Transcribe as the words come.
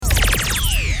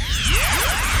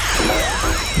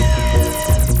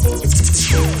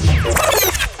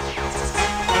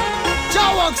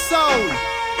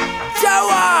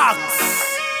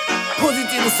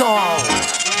sound.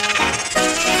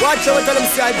 Watch out, tell them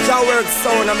say OGAWORKS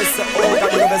sound. I'm Mr. Oga,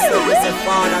 Mr.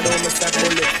 Fawn, I don't Mr.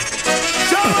 Bullet.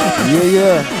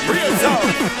 Yeah. Real sound.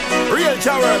 Real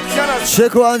OGAWORKS.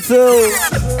 Check 1, 2.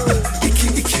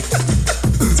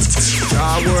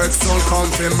 OGAWORKS sound come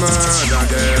to murder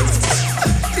them.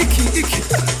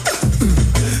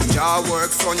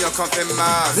 OGAWORKS on your coffin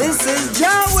mask. This is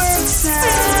OGAWORKS sound.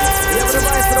 You have the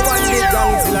voice for the one big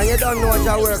gang, and you don't know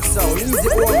OGAWORKS sound. Easy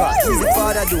over, easy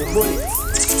father do, bullet.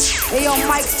 Hey yo,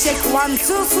 mic check 1,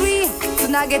 2, 3.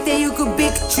 Tunagete yuku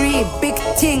big tree, big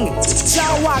thing.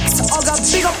 OGAWORKS, Oga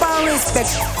big up and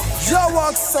respect.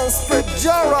 OGAWORKS sound spread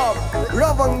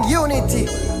love and unity.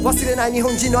 Wasile na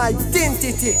Nihonjin no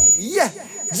identity. Yeah,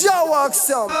 OGAWORKS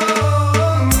sound.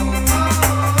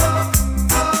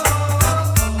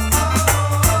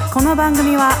この番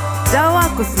組は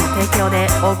OGAWORKSの提供で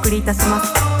お送りいたしま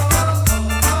す。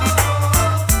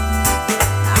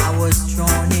I was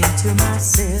drawn into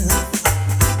myself,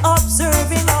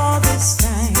 observing all this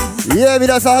time. Yeah,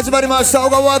 皆さん始まりました。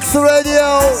OGAWORKS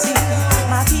Radio。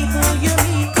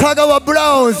香川ブ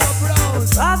ラウンズ。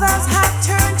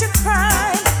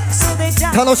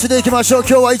楽しんでいきましょう。今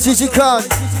日は1時間。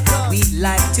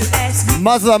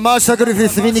まずはマーシャグリフィ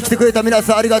ス見に来てくれた皆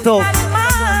さんありがとう。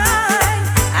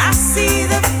See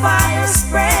the fire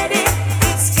spreading,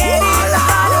 it's getting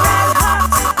hotter and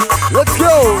hot. Let's go!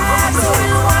 I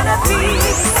don't wanna be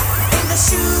in the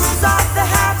shoes of the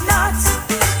have-nots.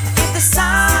 If the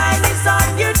sign is on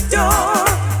your door,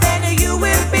 then you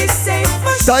will be safe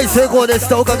for sure. 大成功でし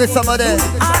た、おかげさまで。You are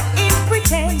in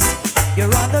pretense, you're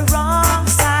on the wrong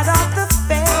side of the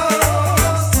fence.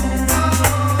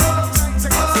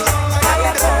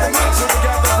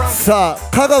 さあ、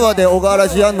香川で小川ラ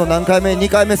ジやんの何回目 ?2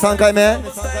 回目 ?3 回目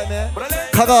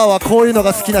香川はこういうの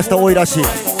が好きな人多いらしい。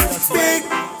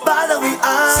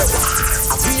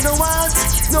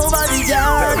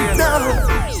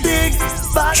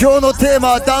今日のテー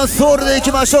マはダンスホールでい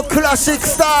きましょう。クラシック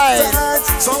スタイル。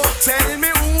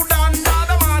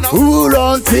ウー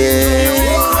ロンティ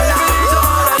ー。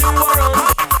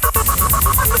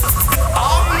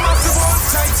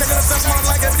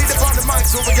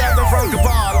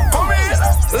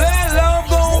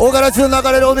小柄中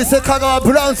流れるお店香川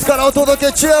ブラウンズからお届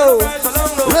け中。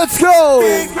 Let's go!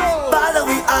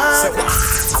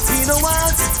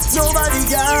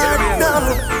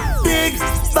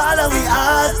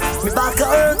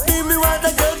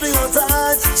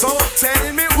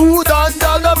 Ooh, dan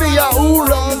dan da me a ooh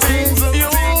long thing.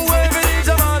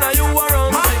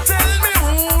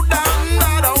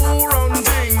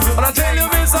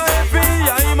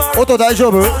 Oto 大丈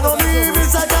夫？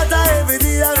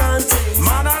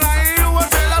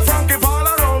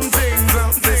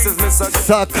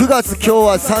さあ9月今日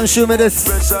は3週目で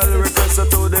す。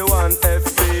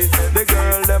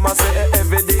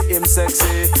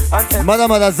まだ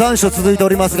まだ残暑続いてお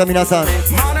りますが皆さん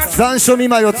残暑見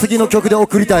舞いを次の曲で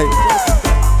送りたい。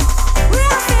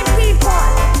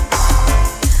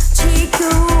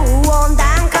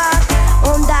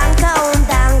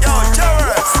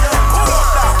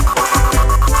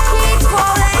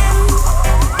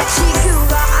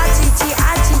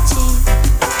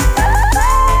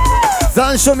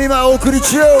残暑見舞いお送り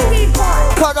中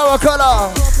香川から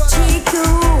地球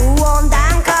温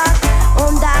暖化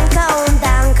温暖化温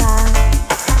暖化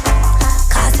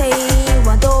火星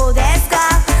はどうですか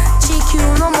地球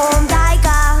の問題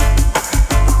か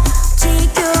地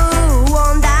球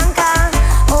温暖化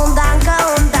温暖化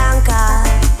温暖化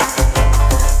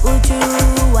宇宙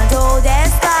はどうで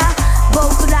すか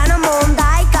僕らの問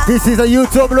題か This is a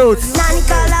YouTube Roots 何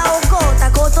から起こっ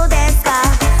たことですか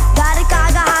誰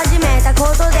かが始めたこ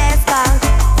とですか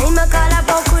今から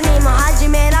僕にも始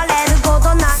められるこ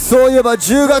となそういえば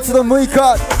10月の6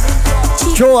日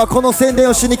今日はこの宣伝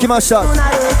をしに来ました。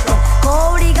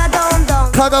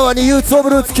香川にユーツオブ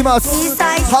ルーツ来ます。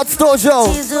初登場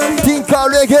ピンカー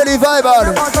レゲエリバイバ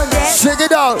ル Check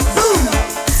it out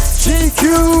地球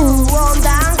温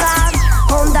暖化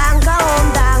温暖化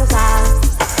温暖化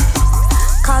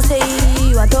火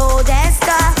星はどうです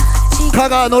か香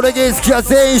川のレゲエ好きは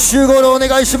全員集合でお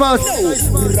願いします。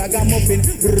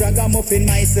Ragamuffin,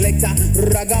 my selector.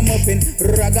 Ragamuffin,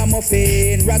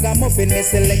 my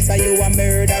selector. You a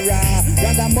murderer.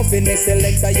 Ragamuffin, my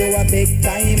selector. You a big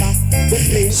timer.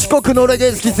 四国のレゲ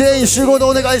エ好き全員集合で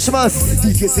お願いします。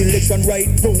 DJ selection right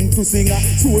down to singer.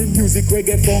 Soul music,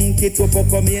 reggae, funk, it up for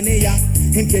communia.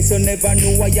 In case you never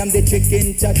knew, I am the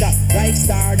chicken chatter. Like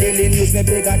Star Daily News, me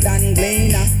bigger than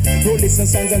Gleaner. Roll listen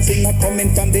songs and singer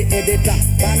coming from the editor.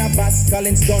 Barnabas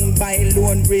Collins done by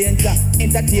Lone Ranger.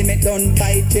 Entertainment done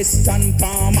by Tristan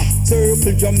Palmer.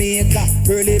 Circle Jamaica,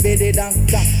 Early Baby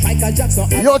Doctor. Michael Jackson.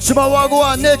 Yochima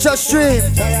Wagwan, Nature Stream.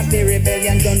 Charity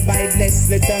Rebellion done by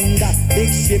Leslie Thunder.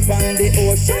 Big Ship on the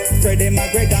Ocean, Freddie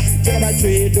McGregor. Jabba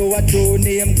Trade do a true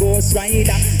name Ghost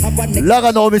Rider.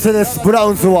 Laga no omise desu,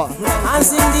 Browns wa. I'm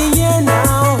in the air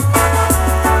now.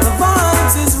 The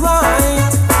vibes is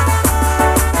right.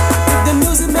 If the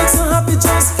music makes you happy,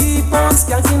 just keep on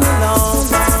skanking along.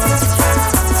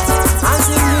 I'm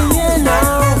in the air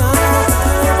now. I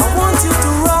want you to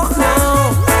rock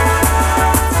now.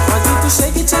 Want you to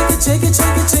shake it, shake it, shake it,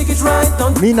 shake it, shake it right.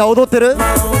 Don't みんな踊ってる？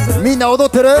みんな踊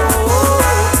ってる？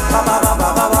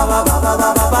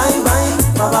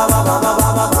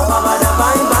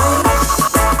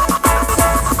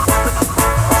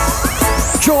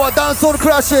 今日はダンスホールク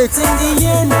ラシック。 in the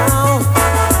air now.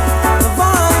 The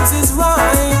vibes is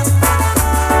right.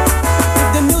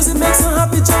 If the music makes you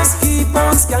happy, just keep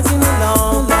on skanking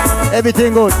along.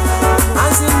 Everything good.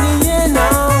 I'm in the air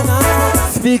now.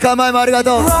 スピーカー前もありが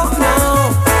とう。 Rock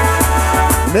now.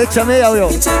 めっちゃ目合う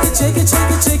よ。 Shake it, shake it, shake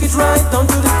it, shake it right down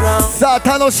to the ground. さあ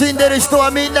楽しんでる人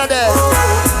はみんなで。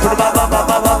バイバ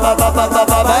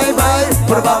イ。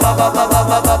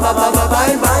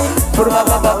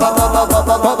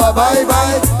バイバイ。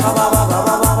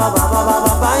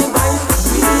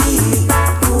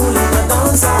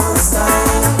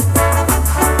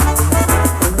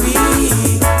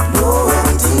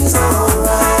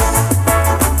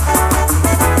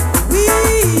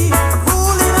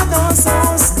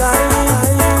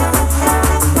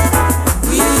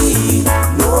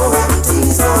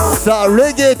 さあ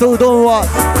レゲエとうどんは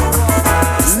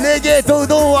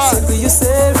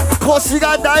腰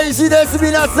が大事です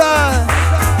皆さん。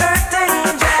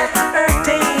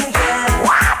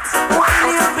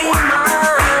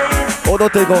踊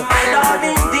っていこ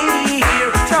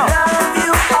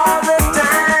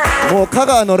う。もう香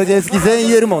川のレゲエ好き全員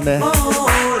言えるもんね。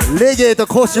レゲエと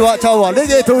腰はちゃうわ。レ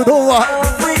ゲエとうどんは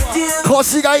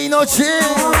腰が命。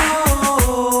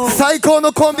最高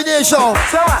のコンビネーション。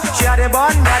She had the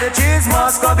bun, had the cheese,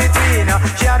 must go between.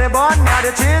 She had the bun, had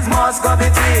the cheese, must go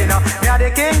between. Me had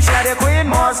the king, she had the queen,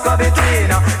 must go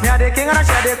between. Me had the king and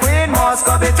she had the queen, must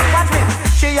go between. Watch me.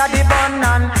 She had the bun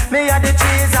and me had the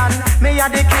cheese and me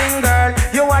had the king girl.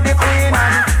 You are the queen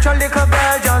and your little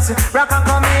girl just rock and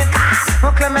come in.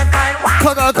 Clementine,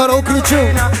 香川から送り中。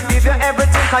 Give you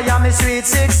everything 'cause you're my sweet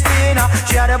 16.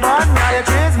 She had the bun, had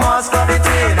the cheese, must go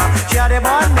between. She had the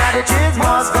bun, had the cheese,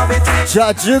 must go between. じゃ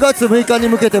あ10月6日に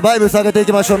向けてバイブ下げてい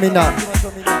きましょうみんな。 The one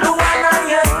on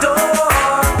your door,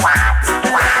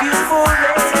 love you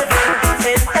forever.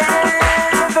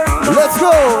 Let's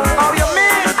go! Oh, you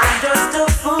mean I'm just a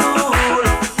fool?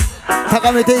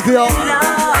 高めていくよ。 Love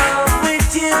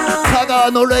with you. 香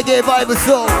川のレゲエバイブ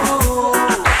スを。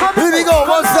Here we go,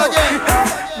 once again!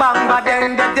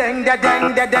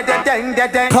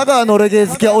 香川のレゲエ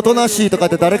好きはおとなしいとかっ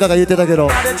て誰かが言ってたけど、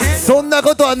そんな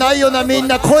ことはないよな。みん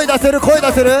な声出せる声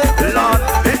出せる。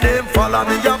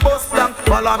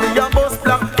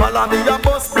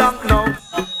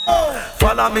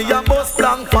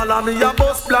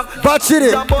バッチ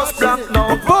リ。ポー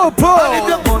ポー。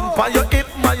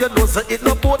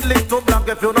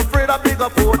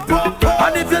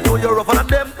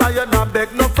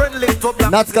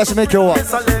懐かしめ今日は。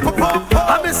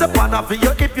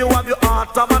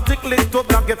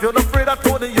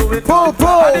ポーポ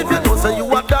ー。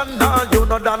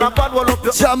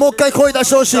じゃあもう一回声出し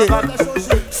てほしい。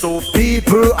So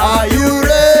people are you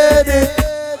ready?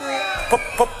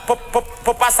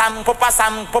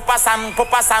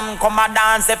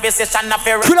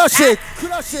 Classic.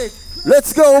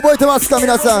 Let's go. 覚えてますか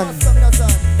皆さん。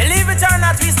Believe it or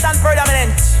not, we stand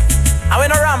predominant. And we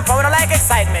no ramp, and we no like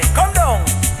excitement. Come down,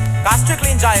 cause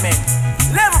strictly enjoyment.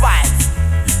 Level vibes.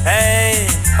 Hey,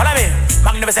 follow me.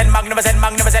 Magnificent, magnificent,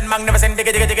 magnificent, magnificent,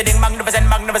 digga digga digga ding, magnificent,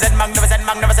 magnificent, magnificent,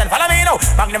 magnificent. Follow me now.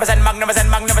 Magnificent, magnificent,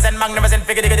 magnificent, magnificent,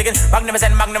 digga digga digga,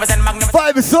 magnificent, magnificent, magnificent.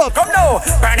 Vibe is up. Come now.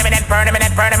 Permanent,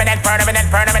 permanent, permanent,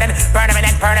 permanent, permanent, permanent, permanent,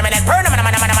 permanent, permanent.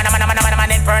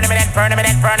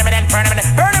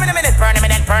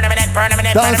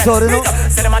 Dance all in.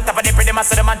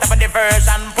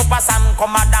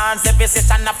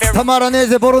 たまらねえ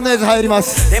ぜボロネーズ入りま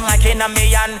す。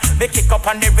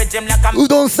う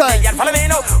どんスタイル。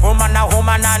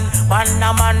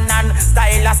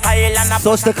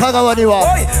そして香川に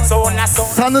は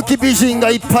讃岐美人が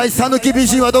いっぱい。讃岐美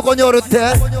人はどこにおるって？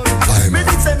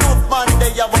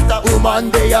ウマ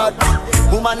ンデや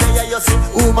woman there you see.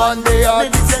 Woman there. Me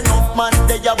this enough man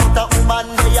there, but a woman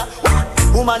there.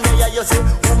 Woman there you see,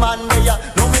 woman there.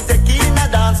 No me take in a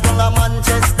dance from a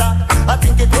Manchester. I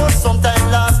think it was sometime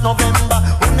last November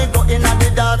when me go in a the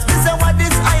dance. Me say what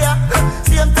this higher?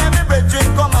 Same time me brethren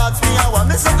come ask me how.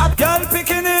 Me say a Girl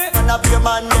picking it, man up your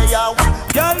man there.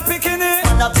 girl picking it,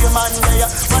 Man up your man there.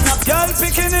 Man up girl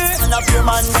picking it, man up your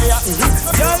man there.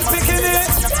 girl picking it.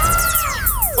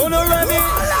 Uno ready?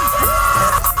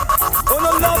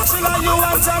 Uno love till you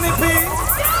and Johnny P.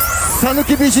 さぬ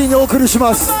き美人にお送りし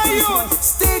ます。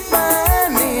 Stick by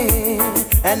me,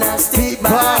 and I stick by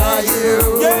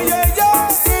you. Yeah, yeah, yeah.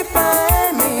 Stick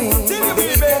by me,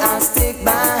 I stick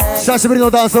by. 久しぶりの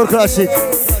ダンスホールクラシック。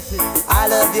 I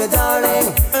love you,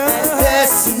 darling.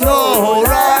 Yes, no,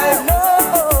 right.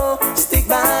 No, stick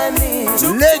by me.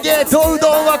 レゲエとう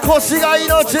どんは腰が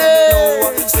命。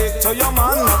 Stick to your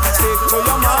man, stick to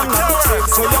your man, stick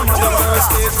to your man, girl,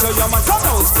 stick to your man. Come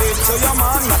on, stick to your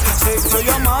man, stick to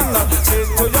your man, stick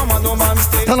to your man, no man,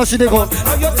 stick. 楽しんでいこう。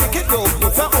 Now you take it low,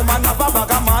 if a woman have a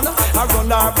bag of man, I run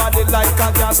her body like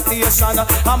a gas station, I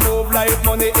move like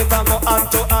money, it a go hand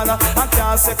to hand, I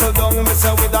can't settle down, me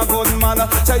say with a good man.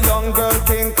 Say young girl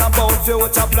think about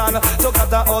future plan, so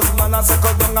got a husband and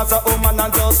settle down as a woman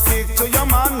and just stick to your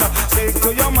man, stick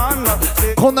to your man,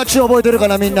 stick. こんな血覚えてるか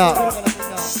なみんな。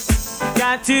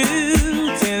 Got to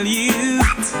tell you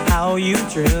how you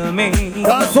thrill me.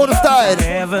 ダンスホールスタイル。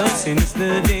 Ever since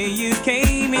the day you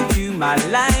came into my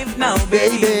life, now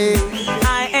baby,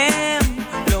 I am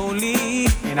lonely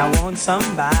and I want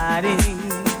somebody.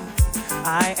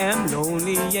 I am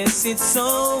lonely, yes, it's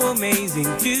so amazing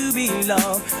to be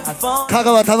loved. I fall 香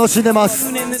川楽しんでます。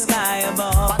 in the sky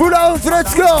above. ブラウンズレッ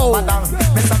ツゴー。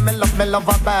 Me say me love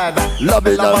her bad. Love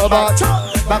it, love it.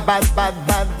 Bad, bad, bad,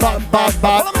 bad, bad, bad,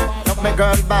 bad. Love me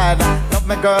girl bad, love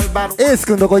me girl bad. エース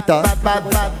君どこ行った？ Bad, bad,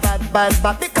 bad, bad, bad,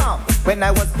 bad. Because when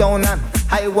I was down and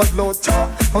I was low,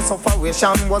 her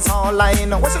sufferation was all I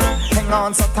know. Hang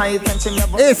on so tight and she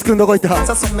never. エース君どこ行った？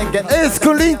 So me get エース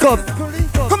君リンクアップ。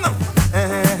 come now.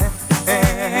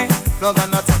 Plug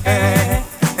on that.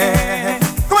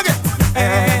 Come again.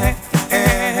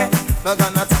 Plug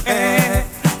on that.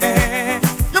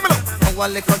 You me know. How a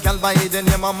little girl by the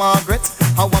name of Margaret.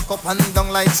 I walk up and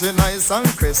down like she nice and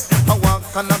crisp. I walk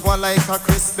and I go like a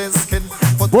crisp biscuit.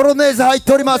 But ボロネーゼ入っ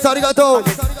ております。ありがとう。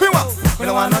 me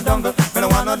no want no dongle, me no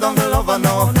want no dongle lover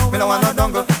no. Me no want no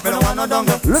dongle, me no want no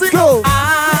dongle. Let's go.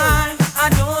 I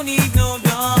don't need no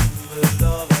dumb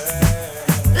lover.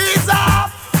 Ease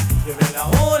up. Give it a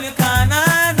whole kind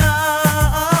of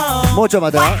love. もうちょい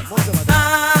待ってな。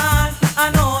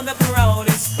 I know the crowd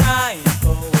is crying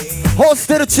away. ホス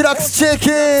テルチラックスチェキ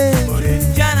ン。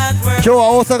 Cannot work. 今日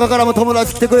は大阪からも友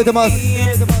達来てくれてます。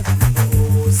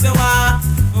 So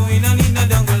we don't need no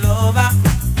dongle lover.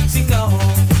 Sing the home.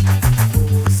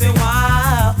 Say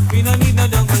why we don't need no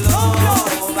dongle lover.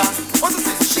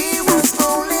 She was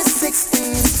only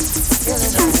 16,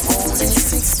 only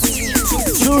 16.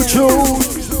 チューチュ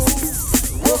ー。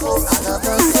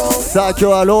さあ今日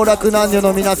は老若男女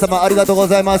の皆様ありがとうご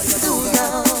ざいます。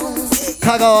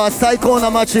香川は最高な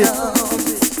街。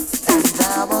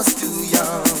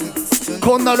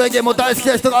こんなレゲエも大好き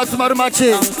な人が集まる街。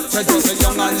 Young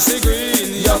and she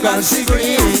green, young and she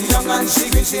green, young and she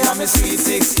green, she have me sweet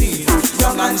 16.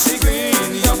 Young and she green,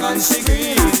 young and she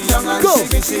green, young and she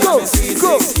green, she have me sweet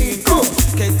 16.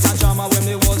 Kids and drama when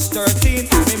me was 13.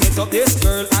 Me met up this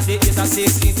girl at the age of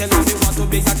 16. Tell her me want to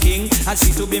be a king and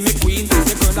she to be me queen.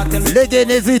 The girl that tell me レゲエ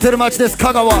根付いてる街です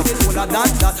香川。 older than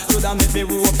that. Should have made me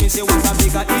grow up. Me say want a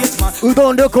bigger age man. う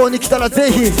どん旅行に来たら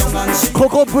ぜひこ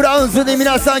こブラウンズに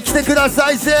皆さん来てくだ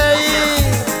さい全員。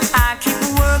 I keep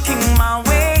working my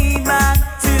way back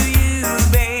to you,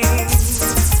 babe.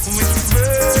 With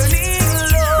burning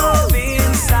love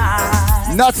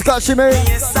inside. 懐かしめ。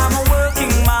 Yes, I'm working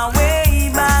my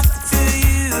way back to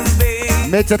you, babe.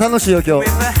 めっちゃ楽しいよ今日。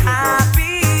 With the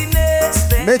happiness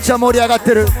that めっちゃ盛り上がっ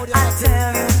てる。 I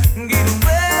tell you, get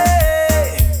away.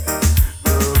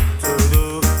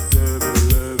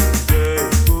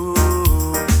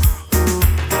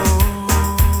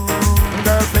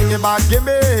 girl fling it back, give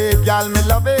me. Girl me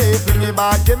love it, fling it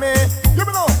back, give me. You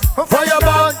me know.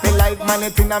 Fireball. Me like man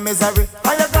it in a misery.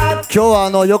 Fire God. 今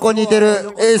日は横にいて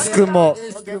るエース君も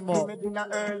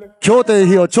今日という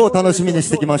日を超楽しみにし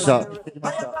てきました。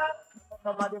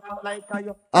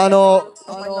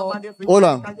お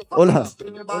らん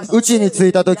うちに着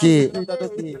いた時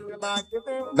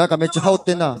なんかめっちゃ羽織っ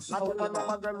てんな。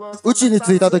うちに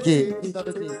着いた時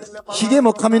ひげ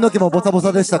も髪の毛もボサボ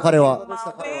サでした彼は。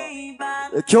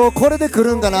今日これで来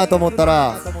るんかなと思った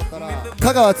ら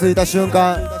香川着いた瞬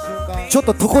間ちょっ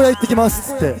と床屋行ってきま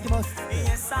すっつって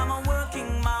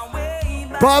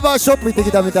バーバーショップ行って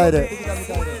きたみたいで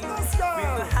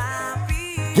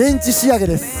現地仕上げ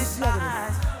です。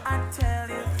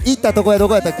行ったとこやど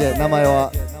こやったっけ、名前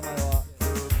は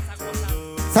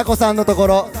サコさんのとこ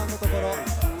ろ。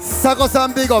サコさ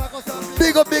んビゴ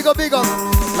ビゴビゴビゴ。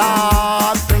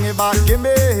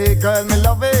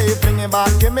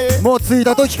もう着い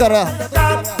た時から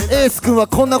エース君は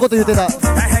こんなこと言ってた。シ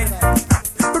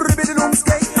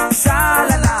ャ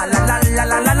ラララララ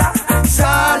ラララシャ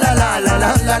ラララ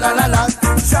ラララララシ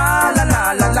ャラ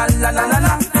ララララララ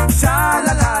ラシャ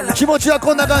ラララ。気持ちは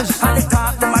こんな感じ。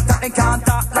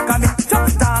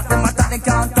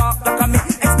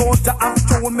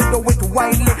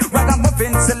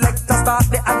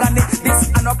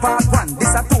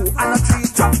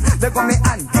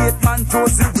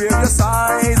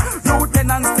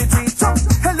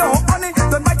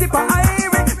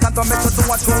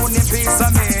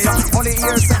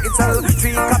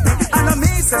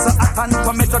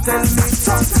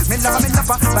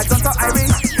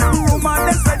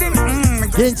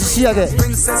現地仕上げ、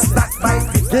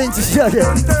現地仕上げ、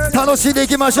楽しんでい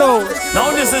きましょう。 Now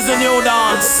this is the new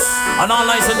dance. And all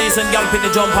nice and decent gal pick the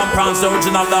jump and prance the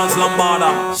original dance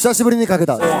lambada. 久しぶりにかけ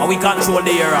た。 Oh, we control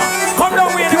the era. Come down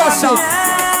with it.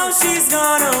 Now she's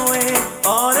gone away.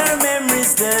 All her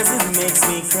memories doesn't makes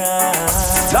me cry.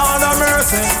 Lord of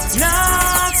mercy.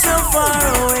 Not so far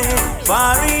away,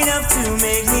 far enough to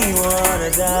make me wanna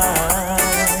die.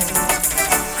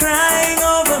 Crying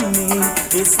over me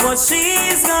is what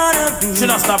she's gonna be. She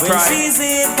not stop when crying. She's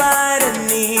hit by the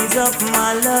needs of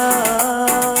my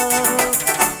love.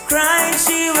 Crying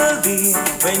she will be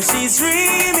when she's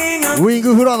dreaming of ウィン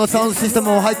グフロアのサウンドシステ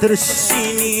ムも入ってるし、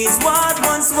 she needs what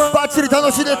once was. バッチリ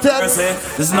楽しんでってやる。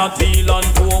 It's not feel on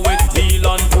tour with, feel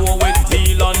on tour with,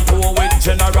 feel on tour with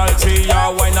General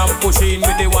 3R when I'm pushing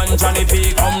with the one Johnny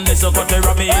P. Come this got the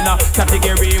Rabina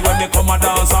category when they come a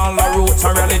dance all the roots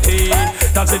are reality.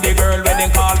 That's the girl when they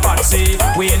call Patsy.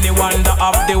 We in the one that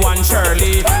have the one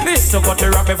Shirley. This got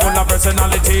the rap full of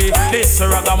personality. This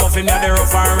ragamuffin that the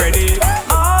rough and ready.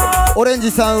 オレン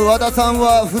ジさん、和田さん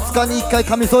は2日に1回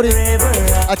カミソリ。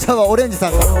あ、ちゃうわ、オレンジさ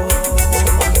んが。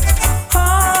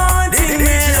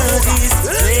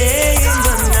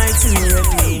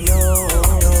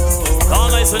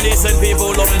Nice and decent people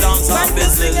who love the dance and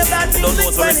business. Don't know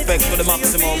so respect to the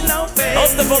maximum. Don't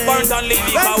step up back and leave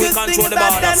because we control the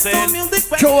border scene.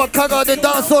 今日は香川で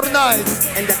ダンスオールナイト。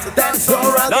 Dance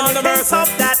all rock, and the best of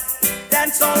that.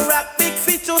 Dance all rock, big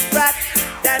feet to crack.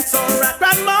 Dance all rock,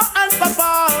 grandma and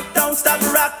papa, don't stop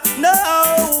rock, no.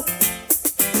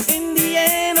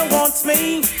 Indiana wants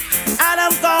me, and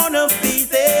I'm gonna be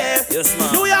there. Yes,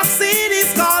 ma'am. New York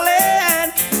City's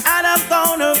calling, and I'm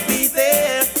gonna be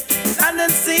there. London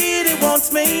City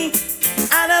wants me,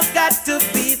 and I've got to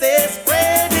be there,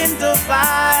 spreading the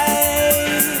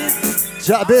vibes.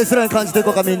 じゃあベースライン感じてい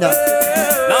こうかみんな。 Land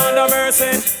of mercy,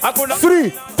 I could not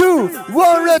 3, 2,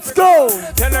 1, let's go!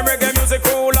 tell them reggae music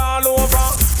rule all over.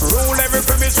 Rule every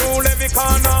premise, rule every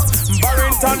corner.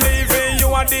 Barrington leaving you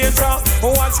a danger.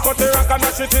 Watch cut the rock and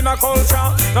dash it in a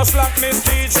culture. No slackness,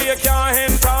 DJ can't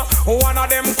enter. One of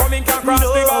them coming can cross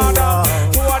the border.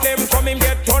 Two of them coming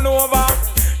get turned over.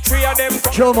 Three of them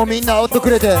今日もみんなおってく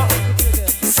れて、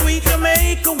 Sweet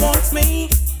Jamaica wants me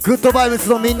グッドバイブス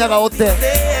のみんながおって、 there.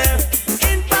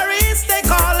 In Paris they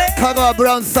call it. 香川ブ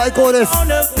ラウンズ最高です。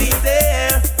 Gonna be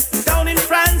there. Down in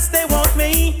France they want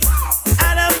me,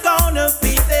 and I'm gonna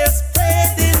be there,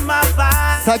 spreading my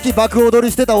vibes さっき爆踊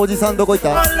りしてたおじさんどこ行っ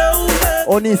た？ all over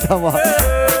お兄さんは the world.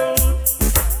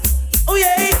 Oh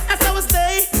yeah, that's how I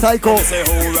stay. 最高。 say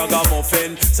who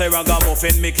ragamuffin, say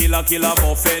ragamuffin, me killer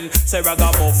muffin, say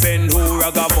ragamuffin, who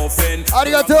ragamuffin, あ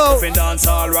りがとう。 muffin dance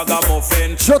all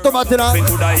ragamuffin, ちょっと待ってな。 muffin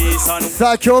to the east and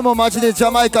さあ今日もマジでジャ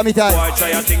マイカみたい。 boy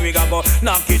try a thing we got go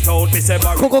knock it out, me say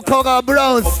bar ここ香川ブ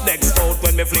ラウンズ up next out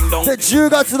when me fling down で10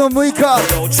月の6日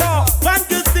out show. One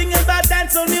good thing about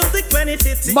dancehall music when it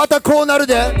hits. またこうなる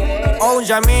で。 Oh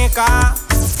Jamaica,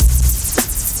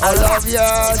 I love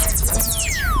ya。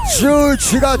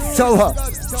11月ちゃうわ。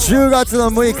10月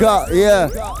の6日、yeah。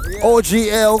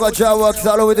OGAWORKS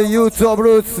all over the YouTube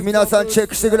roots。皆さんチェッ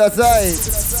クしてください。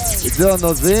どう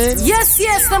のぜ。 Yes,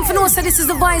 yes, them for know so this is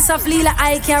the voice of Lila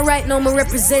Ike right now. I'm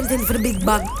representing for the big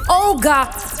bag. Oga,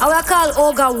 I will call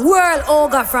Oga World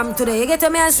Oga from today. You get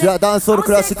me? I say. じゃあダンスホール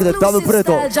クラシックでダブルプレー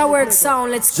ト。 KAGAWA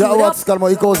sound. Let's じゃあ cue it ワッ up. ツからも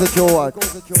行こうぜ今日は。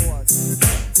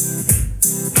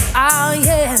Ah,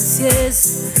 yes,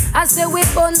 yes. I say we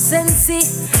born sensi,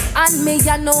 and me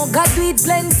ya know God do it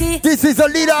plenty. This is a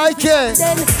leader I can.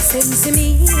 Then sensi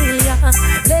me,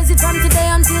 lazy from today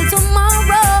until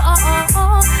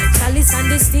tomorrow. Chalice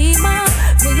and the steamer,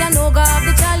 me ya know God have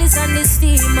the chalice and the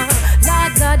steamer.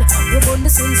 Lord God, we born the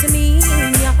sensi me,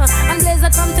 and blaze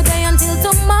it from today until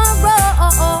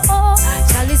tomorrow.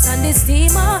 Chalice and the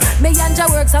steamer, me yanja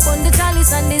works upon the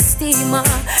chalice and the steamer.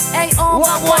 Hey, oh,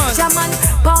 watch a man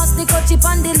pass the cut chip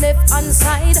on the left hand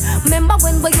side. Remember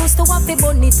when we used to have the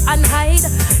bonnet and hide?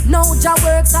 Now Jah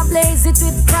works and blaze it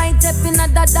with pride. Tapping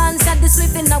at the dance and the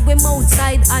sweeping up with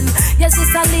outside. And yes,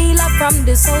 it's a Leela from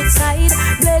the south side,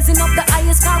 blazing up the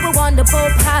highest car we want the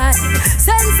Pope high.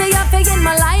 Sense you have in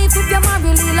my life. If you're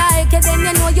really like it, then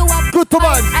you know you have good to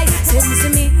man. I sense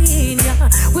me, yeah.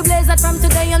 We blaze that from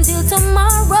today until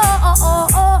tomorrow.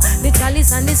 The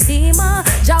chalice and the steamer.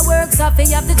 Jah works off,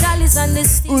 you have the chalice and the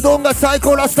steamer. うどんが最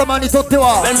高ラスタマンにとって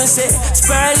は When we say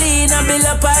Spirulina build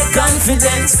up our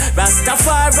confidence,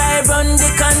 Rastafari run the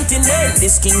continent.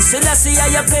 This King Selassie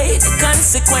I pay the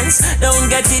consequence. Don't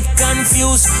get it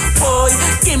confused, boy.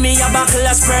 Give me a buckle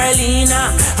of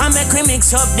Spirulina I make we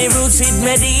mix up the roots with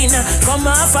Medina. Come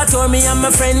off a tour, me and my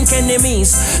friend Kenny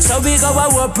Meese. So we go a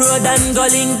warp road and go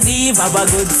link leave. Have a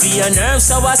good for your nerves,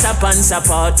 so what's up and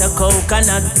support a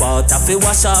coconut pot. If you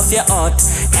wash off your heart,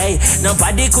 hey,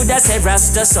 nobody could have said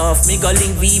Rasta soft. Me go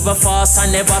link Viva fast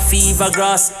and never fever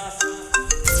grass.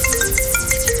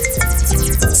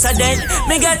 So then,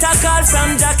 me get a call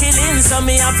from Jacqueline. So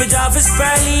me have to drive a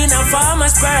Spirulina, farmer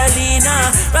Spirulina.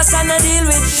 Rasta no deal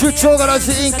with shit. Show garage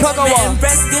in Kagawa.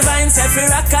 Impress divine, self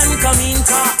rock and come in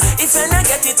car. If you not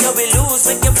get it, you will lose.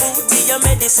 Make your food be your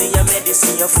medicine, your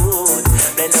food.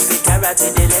 Blend up the carrot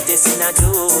with the lettuce in a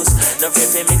juice. No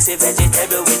free mix the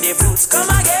vegetable with the fruits. Come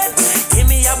again, give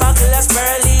me a buckle of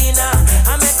Spirulina.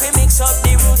 I make we mix up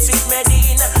the roots with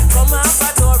Medina. Come off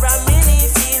a tour and mini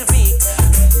feel weak.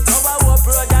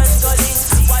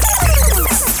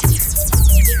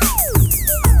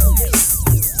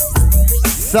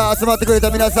さあ集まってくれ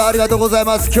た皆さんありがとうござい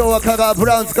ます。今日は香川ブ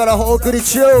ラウンズからお送り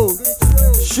中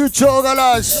主張が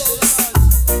ラッシ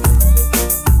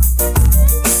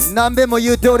ュ。何べんも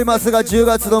言っておりますが10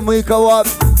月の6日は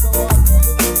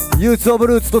ユースオブ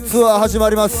ルーツとツアー始ま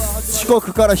ります。四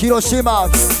国から広島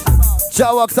ジ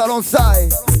ャワークスアロンサイ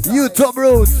ユースオブ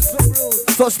ルーツ、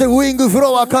そしてウィングフ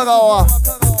ロア香川、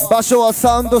場所は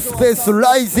サウンドスペース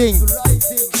ライジング。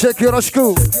チェックよろし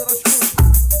く。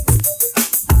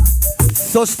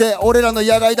そして俺らの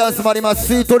野外ダンスもあります。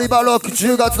スイートリバーロック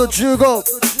10月の15、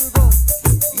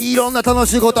いろんな楽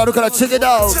しいことあるからチェックイット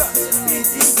アウト。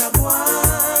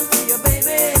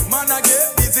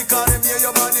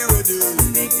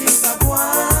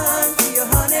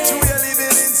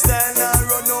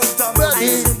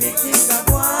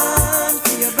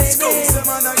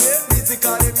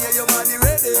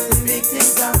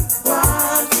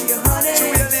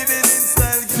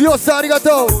強さありが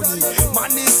とう。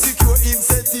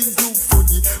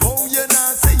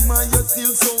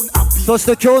そし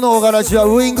て今日のオガラジは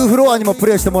ウィングフロアにもプ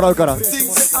レイしてもらうからチ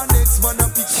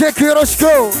ェックよろしく。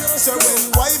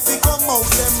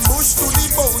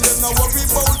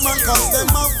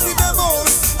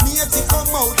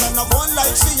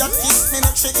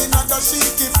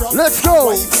Let's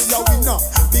go!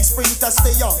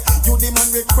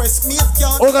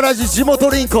 オガラジ地元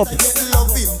リンクアップ、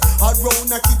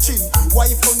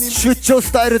出張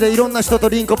スタイルでいろんな人と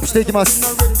リンクアップしていきます。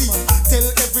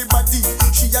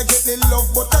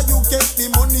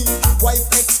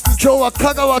今日は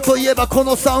香川といえばこ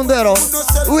のサウンドやろ。ウ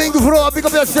ィングフロアピック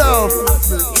アップやっちゃう。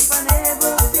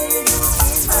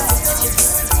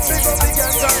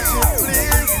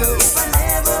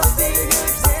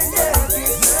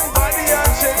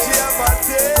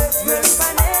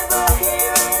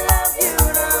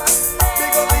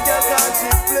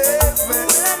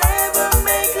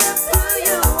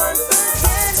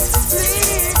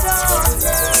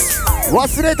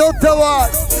忘れとったわ。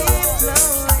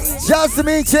ジャス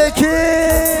ミンチェキン。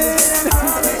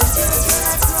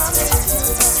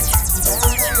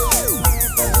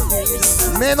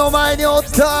目の前におっ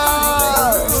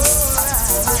た。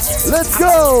Let's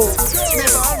go。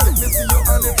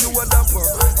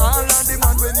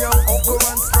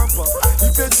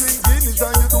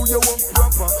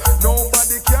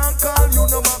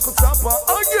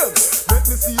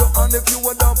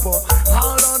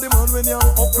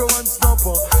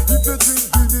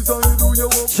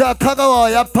じゃあ香川は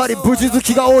やっぱりブジ好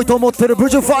きが多いと思ってるブ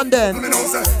ジファンデン。ブジ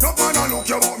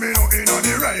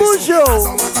ョ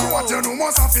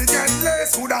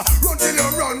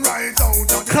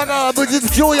香川は無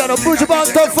実教やの無事バン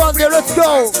タファンで Let's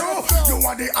go! You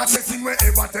are the hottest thing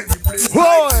wherever take the place.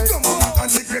 Boy! Your mama can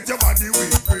secret your body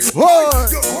with grace. Boy!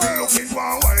 You're good looking for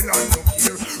a while and look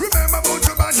here. Remember about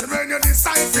your body when you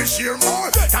decide to share more.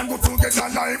 Can go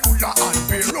together like Buddha and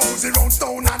Bear. Rosy round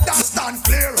stone and that stand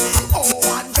clear. Oh,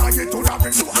 and die to the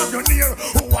ring to have you near.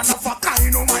 Oh, one of a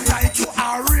kind, no man like you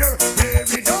are rare.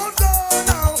 Baby, don't go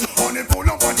now. Only pull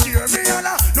up and cheer me,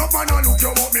 yalla. No man no look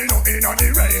you but me no in on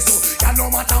the race. So, yeah, no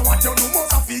matter what you do,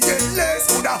 must have to get less.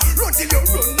 Coulda run till you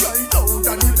run right out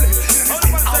of the place.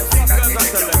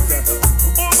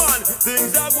 Oh man,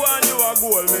 things are going, you are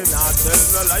gold, me not tell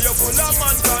no lie. You full of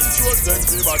man control,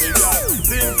 sexy body girl.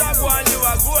 Things are going, you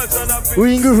are gold, son of a ウ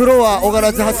ィングフロア、小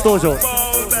柄初登場。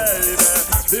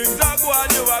 Things are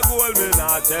going, you are gold, me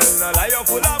not tell no lie. You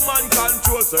full of man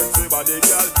control, sexy body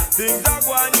girl. Things are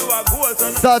going, you are gold,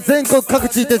 son of a さあ、全国各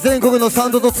地行って全国のサウ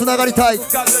ンドとつながりたい。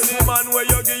 Cause any man where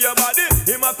you give your body,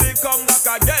 him a pick come back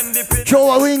again. The pit 今日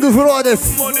はウィングフロアで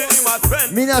す。 money him a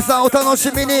spend. 皆さんお楽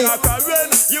しみに。 You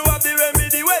have the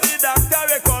remedy when the doctor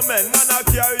recommend. Man a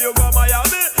carry you go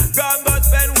Miami. Gone go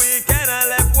spend weekend and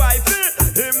left wifey.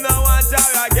 Him no want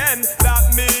her again.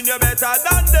 That mean you better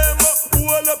than them.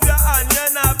 Hold up your hand, you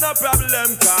have no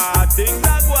problem. Cause things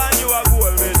are going, you are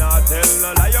gold. Me not tell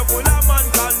no lie. You full of man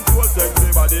control, sexy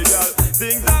body girl.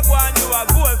 Things are going, you are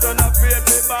gold. So not afraid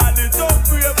to body, don't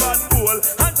brave and bold.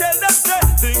 And tell them say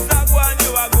things are going,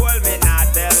 you are gold. Me not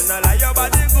tell no lie. Your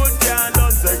body good, can't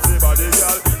done, sexy body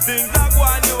girl. Things are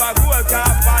going, you are gold.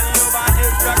 Can't find you by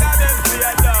extra, got them see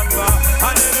a number.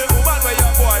 And any woman where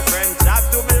your boyfriend chat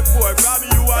to me for from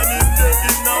you and him, they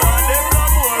him no want them no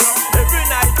more. Every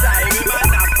night time, him a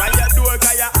knock on your door,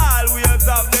 cause you always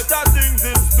have better things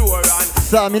in store. And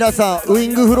さあ皆さん、ウィ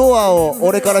ングフロアを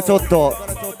俺からちょっと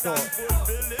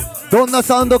どんな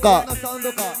サウンドか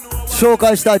紹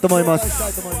介したいと思いま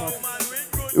す。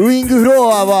ウィングフ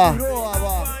ロアは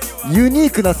ユニ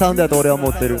ークなサウンドだと俺は思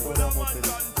ってる。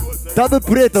ダブ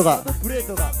プレートが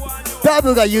ダ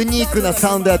ブがユニークな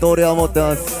サウンドだと俺は思って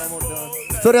ます。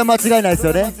それは間違いないです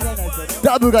よね。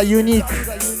ダブがユニーク、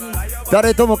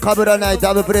誰とも被らない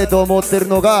ダブプレートを持ってる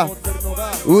のが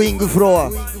ウィングフロア。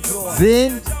全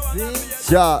員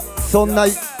じゃあそんな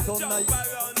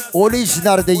オリジ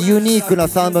ナルでユニークな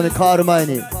サウンドに変わる前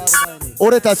に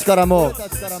俺たちからもち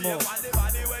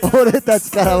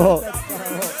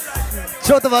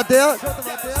ょっと待ってよ、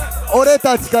俺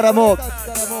たちからも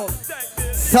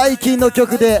最近の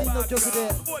曲で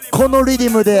このリズ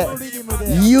ムで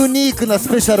ユニークなス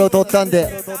ペシャルを撮ったん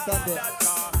で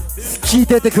聴い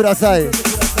ててください。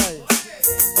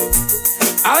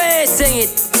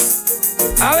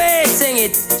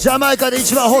ジャマイカで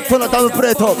一番ホットなダブプ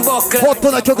レート、ホッ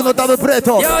トな曲のダブプレー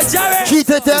ト聴い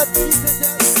てて。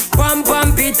Pam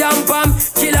pam pitam pam,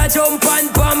 killer jump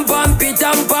and pam pam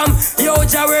pitam pam, yo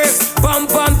JAWORKS, pam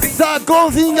pam pitam. さあゴ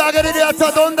ンフィンが上げれるやつ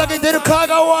はどんだけ出るか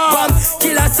がわ。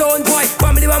Killer sound boy,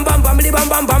 bam li bam bam bam li bam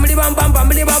bam bam li bam bam bam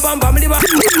li bam bam bam li bam.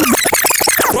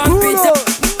 One pitam.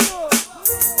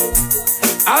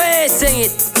 Away sing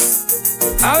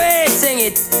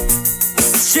it.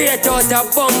 Straight out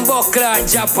of Bumbuckler,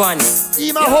 Japan.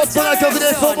 今ホットな曲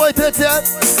です、覚えてって。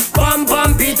Pam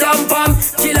pam pitam pam,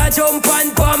 killer jump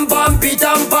and pam pam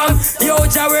pitam pam, yo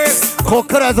JAWORKS. こっ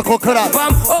からやぞ、こっから。Killer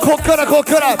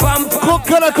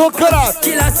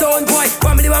sound boy,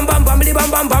 bam li bam bam bam li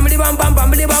bam bam bam li bam bam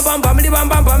bam li bam bam bam li bam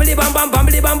bam bam li bam bam bam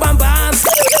li bam bam bam.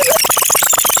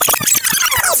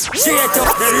 Straight up.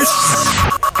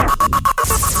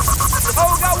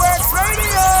 OGAWORKS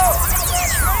Radio.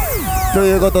 と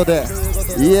いうことで、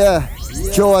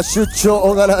今日は出張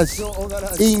小柄市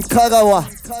in 香川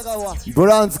ブ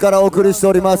ランズからお送りして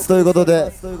おりますということ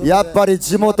で、やっぱり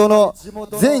地元の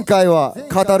前回は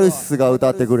カタルシスが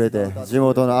歌ってくれて、地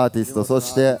元のアーティスト、そ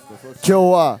して今日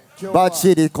はバッ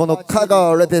チリこの香川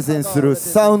をレペゼンする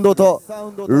サウンドと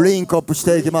リンクアップし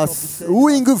ていきます。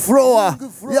ウィングフロア、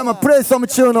いやまあプレイサム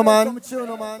チューノマン。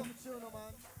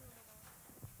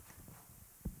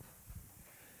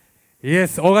イエ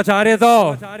ス、大ガちゃんありが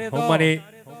とう。ほんまに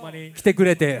来てく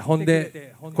れて、ほん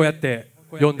でこうやって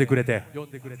呼んでくれて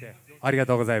ありが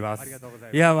とうございます。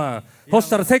いやまあそし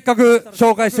たらせっかく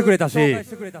紹介してくれたし、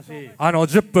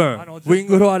10分ウィン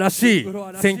グフロアらしい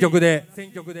選曲で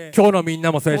今日のみん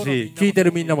なもそうやし、聴いて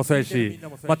るみんなもそうやし、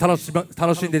まあ楽し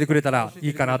んでてくれたらい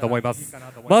いかなと思います。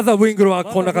まずはウィングフロア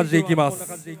こんな感じでいきます。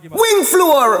Wing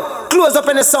floor, close up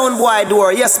in the sound boy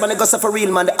door. Yes man, it goes for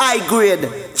real man. The high grade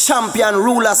champion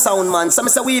ruler sound man. Some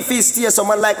say we feast here,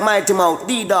 someone like Mighty Mouth,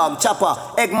 D-Dog, Chopper,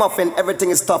 Egg Muffin, everything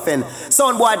is toughin'.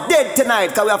 Sound boy dead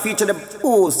tonight, cause we have featured the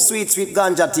sweet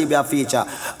ganja tea we have feature.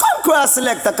 Come cross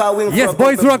selector, cause Wing Yes,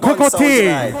 floor boys, we're Cocoa Tea.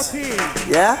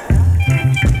 Yeah?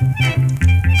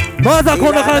 まずは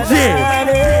こんな感じ。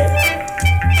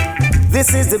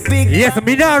 This is the big Yes,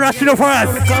 みんなラッシュのファ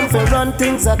ース come to run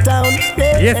things around.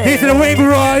 Yes, this is the wing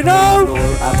right now.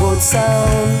 A good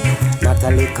sound, not a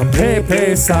little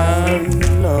play sound.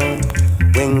 No.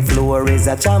 Wing floor is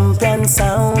a champion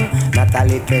sound, not a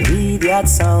little idiot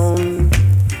sound.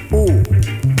 Ooh.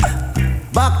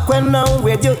 Back when now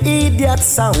with your idiot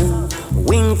sound,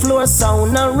 wing floor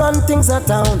sound and run things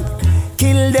around.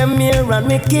 Kill them here and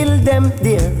we kill them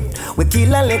there. We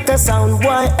kill a little sound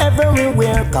boy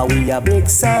everywhere, cause we a big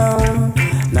sound,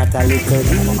 not a little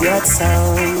idiot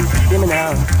sound. Hear me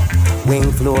now.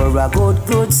 Wing floor a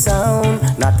good sound,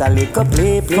 not a little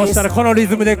play そしたらこのリ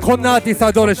ズムでこんなアーティスト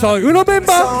はどうでしょう。ウノメン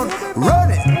バー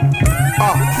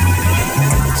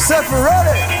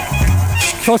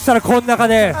そしたらこの中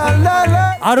で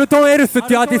アルトン・エルスっ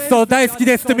ていうアーティスト大好き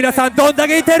ですって皆さんどんだ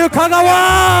けいてる香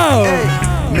川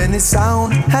Many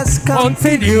sound has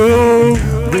continue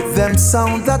with them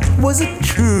sound that wasn't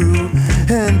true,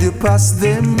 and you pass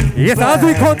them. Yes, by. as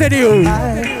we continue,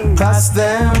 I pass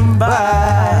them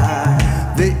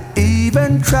by. They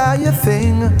even try a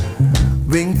thing.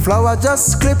 Wing flower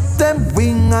just clip them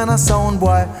wing, and a sound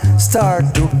boy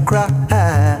start to cry,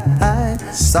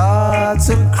 start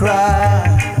to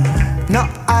cry. Now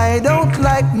I don't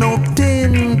like no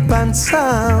tin pan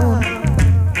sound.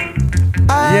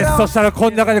 Yes, そしたらこ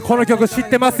の中でこの曲知っ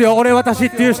てますよ。俺私っ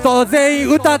ていう人全員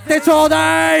歌ってちょう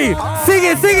だい。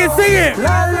Sing it, sing it, sing it.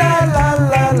 La la la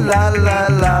la la la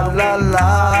la la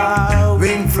la.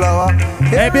 Wing flower.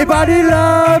 Everybody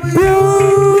love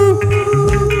you.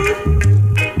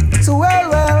 So well.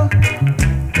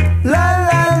 La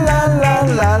la la la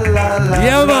la la la. い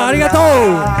やまあありがとう。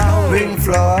Wing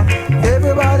flower.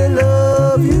 Everybody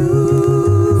love you.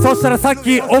 そしたらさっ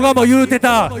き小川も言うて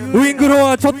たウィングロー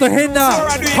はちょっと変な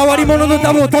変わり者の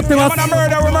ダブを取ってます。こ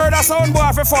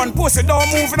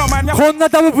んな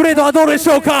ダブプレートはどうでし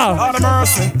ょうか。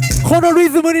このリ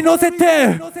ズムに乗せ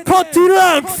てカッティ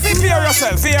ランクス。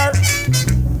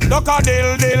Duck a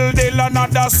dill dill dill,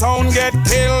 another sound get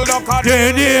killed. Duck a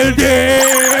dill dill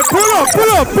dill. Pull up,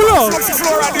 pull up, pull up.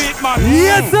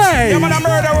 Yes, sir. Yeah, man,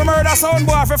 we murder sound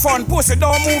boy for fun. Pussy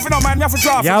don't move, no man, you have to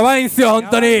drop. やばいんすよ本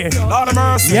当に。Lord of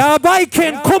mercy. やばい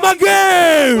けん、come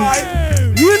again.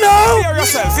 You know. Fear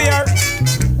yourself, fear.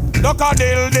 Duck a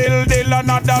dill dill dill,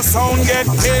 another sound get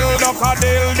killed. Duck a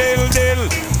dill dill dill.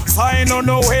 Sign on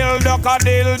the wheel, duck a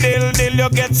dill dill dill. You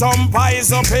get some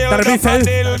pies up here. Duck a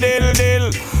dill dill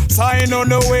dill. Sign on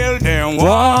the wheel, then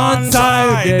one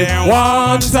side, then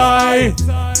one side.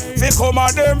 They come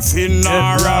at them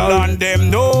funeral and them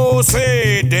no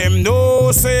say, them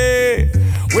no say.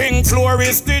 Wing floor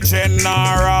is the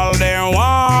general, then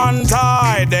one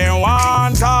tie, then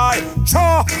one tie.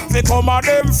 Cha, they come at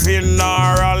them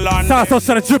funeral and. さあそし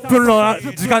たら10分の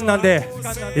時間なんで、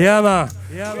いやまあ。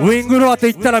ウィングロアと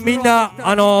言ったらみんな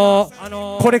こ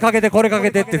れかけてこれか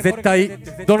けてって絶対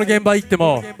どの現場行って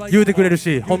も言うてくれる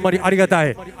しほんまにありがた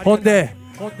い。ほんで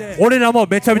俺らも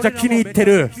めちゃめちゃ気に入って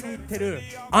る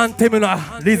アンテムな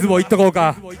リズムを言っとこう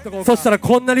か。そしたら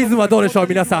こんなリズムはどうでしょう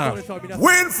皆さん。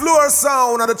 Wind floor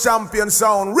sound and the champion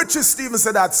sound. Richie Stevens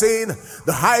said that scene.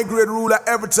 The high grade ruler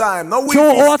every time. Now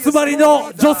今日お集まり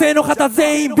の女性の方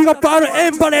全員ビッグアップあるエ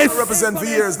ンバレス。 represent for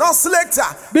years. Now selector.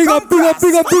 ビッグアップビッグアップ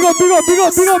ビッグアップビッグアップビッグアップビッグア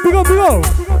ップビッグアップビッグアップビッグアッ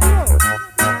プ。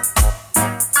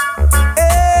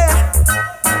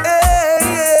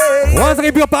Once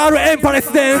again, big up our Empress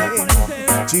then.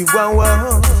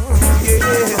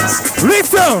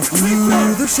 Listen.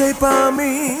 The shape of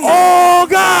me. Oh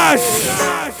gosh.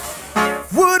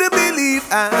 Would you believe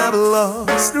I've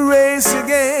lost the race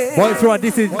again? Once more,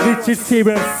 this is Richie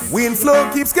Stevens. Wind flow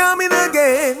keeps coming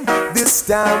again. This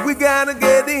time we gotta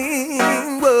get in.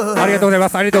 ありがとうございま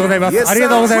す。ありがとうございます。ありが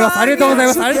とうございます。ありがとうござい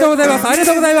ます。ありがとうございます。ありが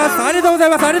とうございます。ありがとうござい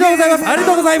ます。ありがとうございます。ありが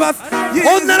とうございます。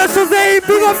女の人全員ビ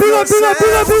ゴビゴビゴビ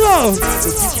ゴビゴ。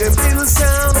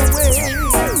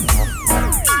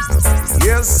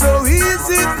 Yes, so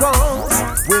easy comes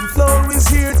when flow is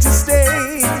here to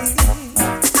stay.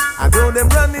 I know them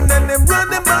running and them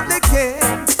running, but they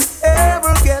can't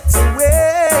ever get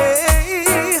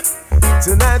away.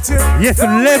 Tonight you're Yes,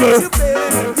 level.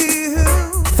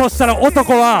 そしたら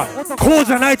男はこう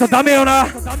じゃないとダメよな。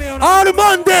アル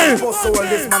マンデン。こ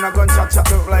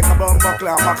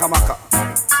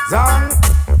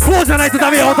うじゃないと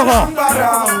ダメよ男。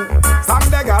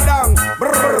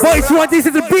Voice one, this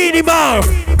is the Beanie Man.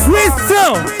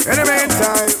 Listen. In the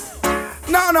meantime,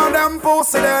 none of them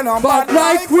pussy they no but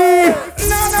like we.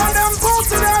 None of them pussy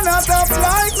pussy they're not tough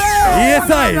like me. Yes,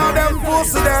 I. None of them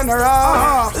pussy they're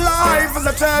not. Life is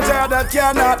a treasure that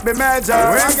cannot be measured.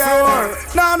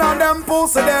 None of them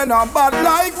pussy they're not bad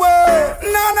like we.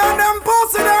 None of them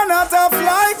pussy they're not tough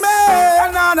like me.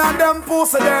 None of them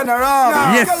pussy they're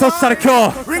not. Yes, そしたら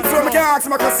今日こ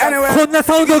んな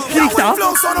サウンドを聞きに来た。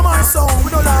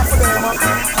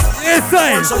Yes,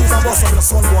 I.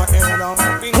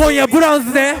 今夜ブラウン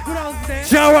ズで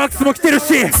ジャーワークスも来てる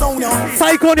し、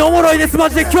最高におもろいです。マ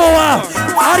ジで今日は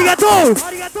ありがとう。コ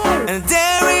ン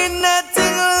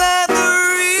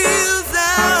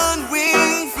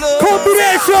ビネ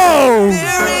ーショ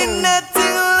ン。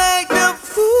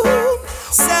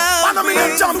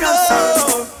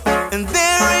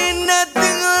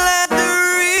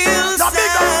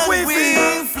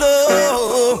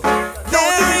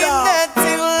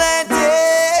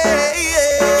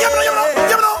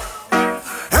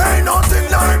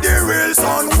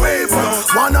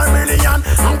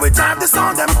Drive the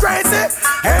sound them crazy.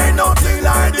 Ain't nothing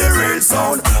like the real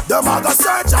sound. The maga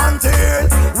search until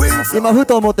wings. 今ふ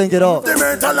と思ってんけど、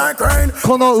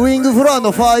このウィングフロア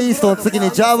のファーイーストの次に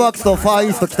ジャーワークスとファーイ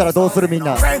ースト来たらどうするみん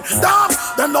な。ウィ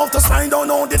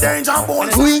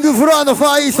ングフロアのフ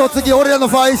ァーイースト次俺らの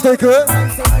ファーイースト行く？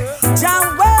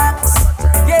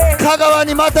香川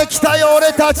にまた来たよ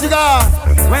俺たちが。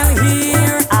Well,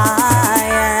 here I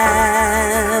am.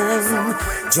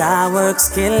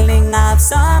 OGAWORKS killing off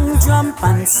some drum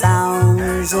and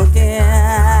sounds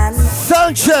again.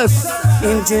 Sanchez!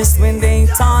 And just when they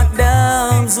thought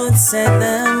doves would set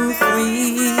them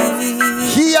free.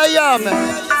 Here I am!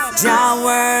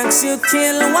 OGAWORKS, you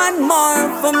kill one more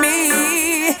for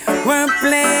me. We're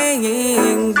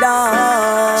playing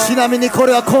doves. ちなみにこ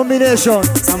れはコンビネーション。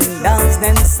 Some doves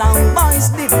them sound boys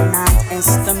did not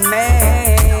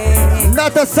estimate.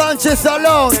 Not a Sanchez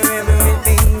alone.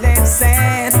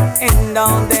 Said and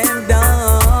all them done.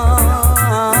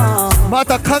 ま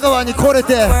た香川に来れ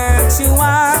て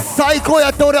最高や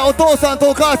って俺はお父さんと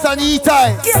お母さんに言いた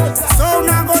い。 So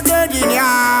now go digging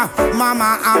ya,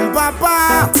 Mama and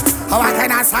Papa. How I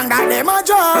can sing that name a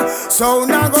joy. So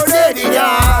now go digging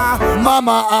ya,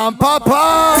 Mama and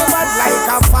Papa. But like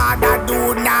a father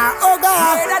do now, oh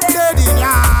God, digging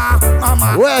ya,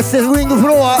 Mama. Where's the wing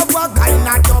floor? What kind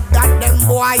of job that them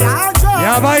boy are doing?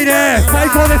 やばいね、最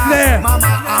高ですね。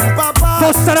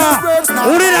そしたら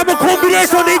俺らもコンビネー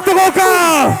ションでいっとこうか。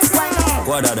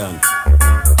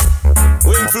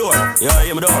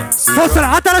そした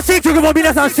ら新しい曲も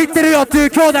皆さん知ってるよっていう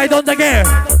兄弟どんだけ。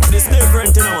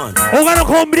他の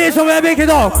コンビネーションもやべえけ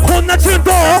ど、こんなチューン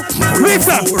どう？ウィス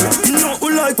ター。オ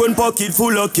ー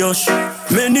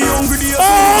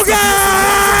ガ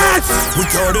ース。We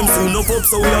call them soon up,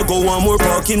 so we are go one more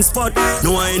parking spot.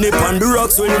 No I ain't on the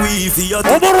rocks when we feel.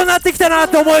 おもろなってきたなっ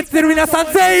て思ってる皆さ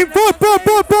ん全員ポーポー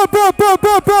ポーポーポーポーポ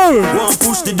ーポー。 One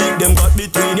push the dick them got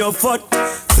between your foot.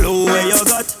 Flow where you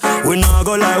got. We not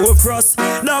go like we frost.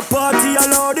 The party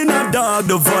allowed in a dog,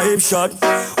 the vibe shot.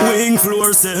 Wing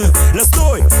floor say, let's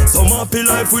do it. Some happy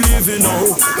life we living now.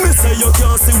 Me say you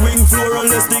can't see wing floor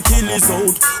unless the kill is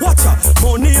out. Watch out,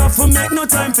 money have to make no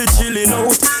time for chilling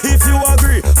out. If you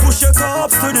agree, push your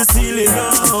cups to the ceiling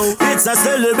now. It's a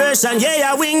celebration,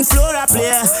 yeah, wing floor a play.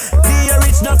 The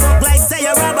rich not fuck like say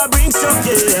a rubber bring struck,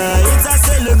 yeah. It's a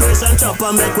celebration,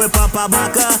 chopper make we pop a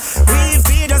backer. We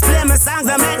feed us play my songs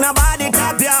and make nobody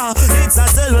tap ya. It's a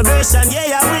celebration,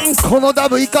 yeah, wing. このダ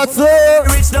ブいかつ。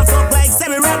 Rich not fuck like say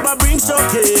rubber bring struck,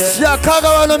 yeah. じゃあ香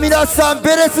川の皆さん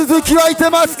ベレス好きはいて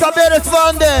ますか？ベレスフ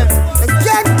ァンで。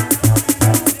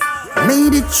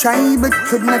Made it try but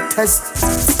could not test.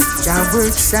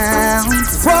 OGAWORKS sound.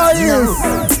 Fire.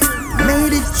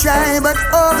 Made it try but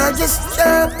over just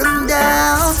shut them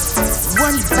down.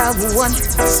 One by one,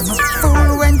 some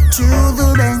fool went to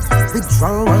the bank.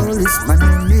 Withdraw all his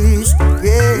money.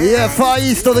 Yeah, Far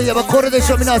East といえばこれで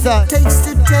しょ皆さん。 Takes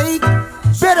to take.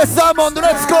 ベレスサーモンドレ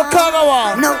ッツゴー香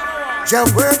川。 No,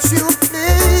 OGAWORKS you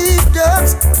play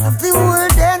dubs of the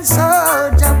world and so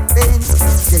jumping.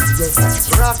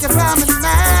 Rock it from the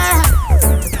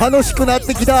night. 楽しくなっ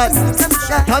てきた。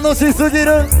楽しすぎ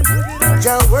る。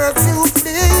 OGAWORKS you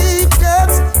play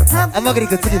dubs of the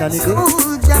world and so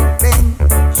jumping.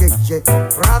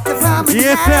 Rock it from the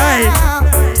Yes, night.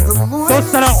 そ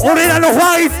したら俺らのファ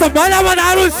ーイストまだまだ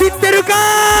ある知ってるか？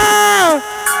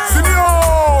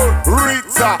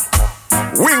 Rita,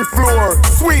 wing floor,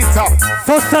 sweeter.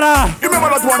 そしたら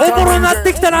おもろになっ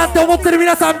てきたなって思ってる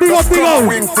皆さんビゴビゴ。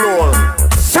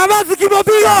シャバ好きも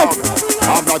ビゴ。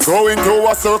I'm not going to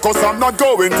a circus, I'm not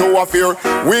going to a fair.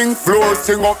 Wing floor,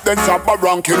 sing up, then Shabba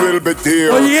ranking will be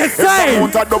there. Oh, yes, if I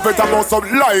want to dump it about some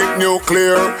light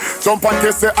nuclear, jump and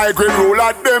kiss the high grade roll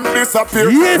at them disappear.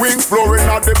 Yes. Wing floor in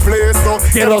at the place, so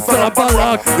get up, son of a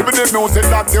rock. Give me the music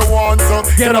that you want, so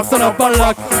get up, son of a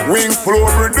rock. Wing floor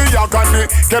in the agony.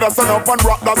 Get us up and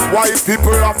rock, that's why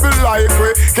people have to like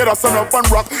it. Get us up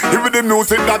and rock. Give me the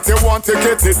music that you want to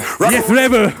get it. Yes,レ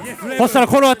ブ。そしたら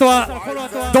この後は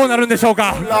どうなるんでしょう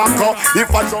か。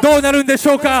どうなるんでし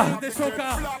ょうか。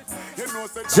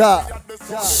じゃあ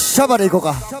シャバで行こ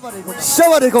うか。シャ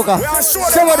バで行こうか。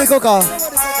シャバで行こうか。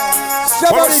シ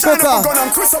ャバで行こうか。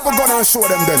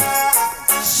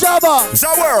シャバ。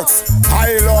OGAWORKS.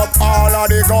 Pile up all of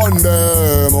the gun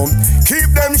them.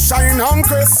 Keep them shine and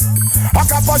crisp. A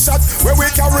couple shot where we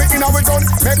carry in our gun.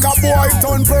 Make a boy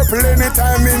turn purple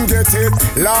anytime him get it.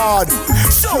 Lord,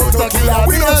 shoot a killer,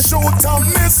 we don't shoot and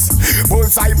miss.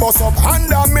 Bullseye bust up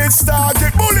and a mix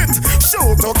target bullet.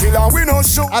 Shoot a killer, we don't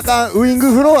shoot. あかん、ウィン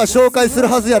グフロア紹介する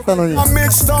はずやったのに。A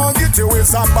mix target, you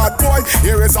is a bad boy.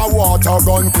 Here is a water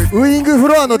gun quick. ウィングフ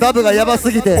ロアのダブがヤバ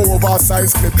すぎて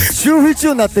Oversize clip. シューフィチュ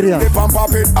ーになってるやん。 Dip and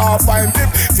pop it off and dip.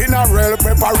 Funeral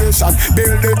preparation.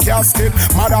 Build the casket.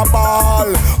 Mother ball.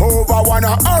 Over one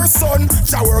of our son.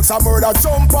 OGAWORKS a murder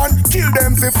jump and kill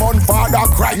them for fun. Father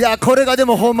cry. いや、これがで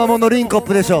もほんまものリンコッ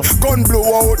プでしょ。 Gun blew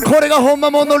out. これがほん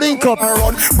まものリンコップ。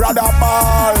 Run. Brother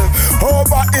ball.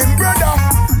 Over in brother.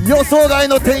 予想外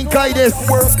の展開です。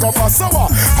 Worst cover sour.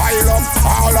 Pile up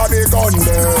all of the gun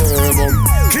them.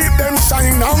 Keep them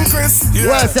shine and crisp.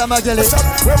 Where's your Magdalene?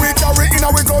 Where we carry in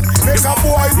our gun. Make a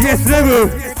boy. Yes,レブ。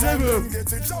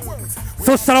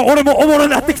そしたら俺もおもろ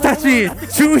になってきたし、シ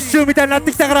ューシューみたいになっ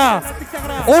てきたから、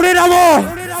俺らも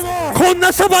こん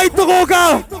なシャバいっとこう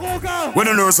か。When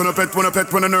a nurse on a pet, when a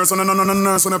pet, when a nurse on a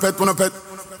nurse on a pet, when a pet.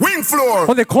 Wing floor.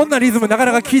 ほんでこんなリズムなか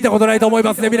なか聞いたことないと思い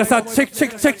ますね。皆さんチェックチェ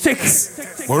ックチェックチェック。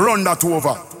 We'll run that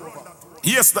over.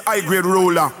 Yes, the high grade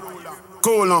roller.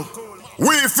 Cola.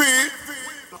 Wi-Fi.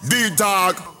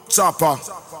 D-Dog. Chopper.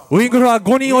 ウィングフロア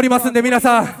5人おりますんで皆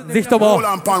さんぜひとも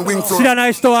知らな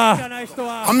い人はチ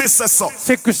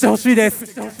ェックしてほしいです。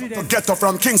ボイ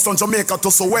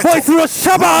スのシ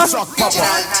ャバ。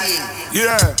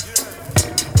 Yeah.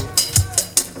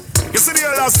 You see the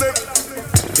other step?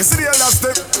 You see the other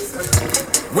step?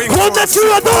 こんな中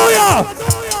はどうよ。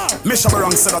 Misha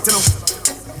Barang said that, you know.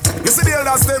 You see the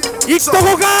other step? いっとこ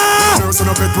か。ボ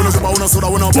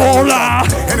ーラー。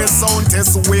 Any sound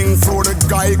test wing through the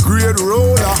guy grade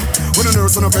roller. When the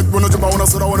nurse on a pet, when the jump on a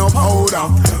soda, when a powder.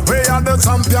 We are the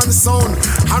champion sound,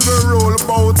 and we roll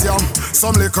about ya.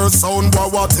 Some liquor sound,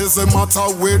 but what is the matter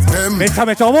with them? めちゃ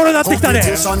めちゃおもろなってきたね。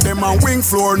 Competition them and wing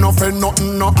floor, nothing,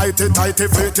 nothing, no IT, tighty,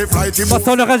 flighty, flighty. まあ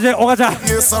そんな感じで、おがちゃん。も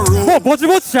うぼち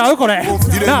ぼちちゃうこれ。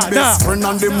なあなあ。これち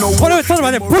ょっと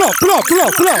待って、プロ。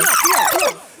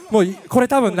もうこれ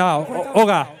多分な、お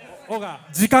が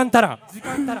時間足らん。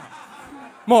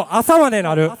もう朝まで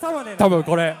なる。多分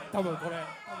これ。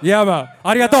いやまあ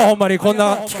ありがとうほんまにこん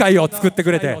な機会を作って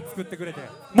くれて。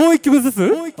もう一曲ずつ？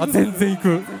あ全然い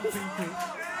く。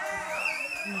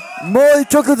もう一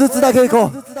曲ずつだけい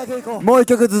こう。もう一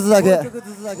曲ずつだけ。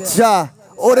じゃあ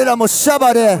俺らもシャ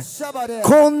バで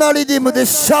こんなリディムで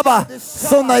シャバ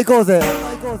そんな行こうぜ。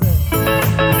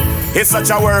 It's such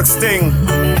a works thing.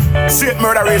 Straight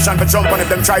murderation for jump on it,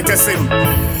 them try test him.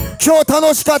 今日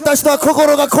楽しかった人は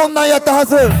心がこんなんやったは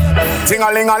ず。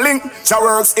 Ting-a-ling-a-ling,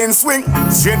 OGAWORKS in swing.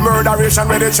 Straight murderation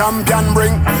where the champion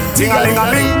bring.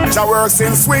 Ting-a-ling-a-ling, OGAWORKS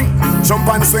in swing. Jump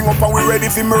and swing up and we ready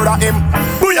to murder him.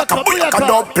 Booyaka, booyaka,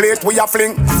 dub plate we a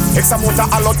fling. X amount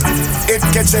of a lot, it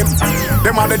catch him.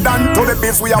 Them are the done to the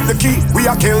base, we have the key. We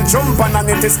a kill jump and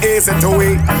it is easy to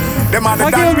wait. Them are the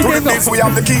done to the base, we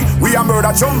have the key. We a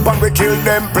murder jump and we kill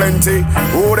them plenty.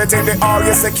 Oh, they think they are,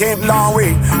 yes, they came long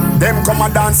way. Them come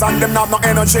and dance and them have no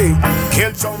energy.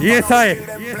 Kill jump. Yes, I.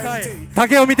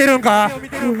 竹を見てるんか。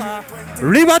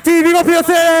リバティビゴピオ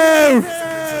セル。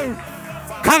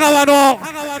香川の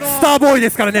スターボーイで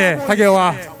すからね、竹雄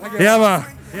は。いやまあ。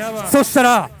そした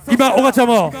ら今おがちゃん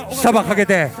もシャバかけ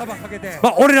て、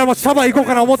まあ俺らもシャバ行こう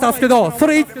かな思ったんですけど、そ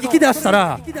れ行き出した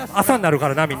ら朝になるか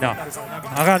らなみんな。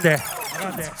あかんで。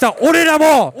じゃあ俺ら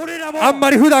もあんま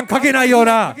り普段かけないよう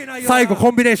な最後コ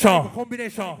ンビネーション。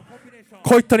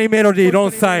コイットニーメロディーロ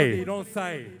ンサイ。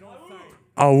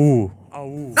あう。 Now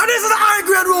this is the high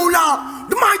grade roller.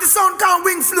 The mighty sound can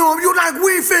wing flow. You like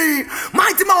Wi-Fi.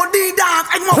 Mighty Mount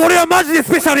D-Dog. これはマジで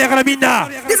スペシャルやからみんな。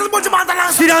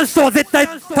知らん人は絶対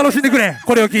楽しんでくれ。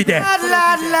これを聞いて。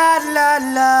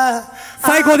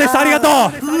最高でした。ありがとう。ま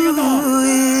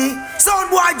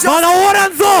だ終わら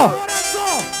んぞ。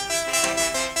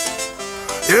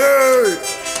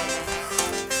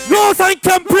No one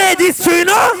can play this tune,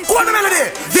 no?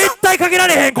 絶対かけら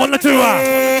れへんこんなチューンは。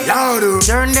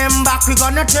Turn them back, we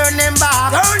gonna turn them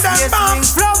back. Yes, swing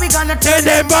flow, we gonna turn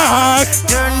them back.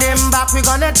 Turn them back, we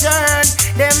gonna turn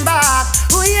them back.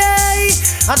 Oh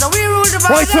yeah, as we rule the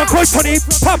world.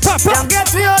 Don't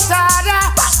get real tired.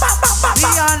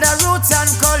 Beyond the roots and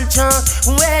culture.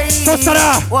 Way. そした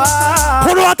らこ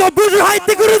の後ブジュ入っ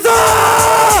てくるぞ。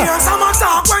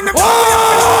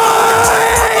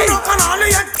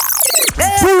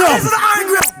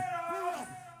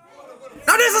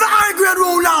Now this is the high grade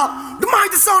ruler. The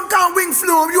mighty sound can't wing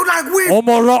flow. You like we.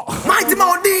 Mighty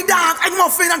Mount D-Dog, Egg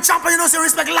Muffin and Chopper, you know, say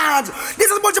respect large. This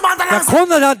is a bunch of bandanas. こん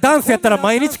なダンスやったら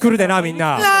毎日来るでなみん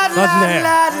な。マ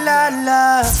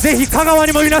ジで。ぜひ香川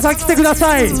にも皆さん来てくだ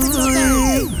さい。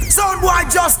Sound boy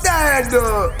just dead.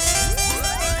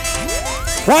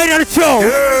 Why not show?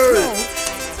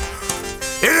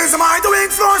 It is my wing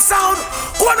floor sound.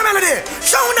 Go on the melody.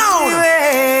 Show now.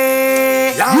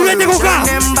 You let me go back.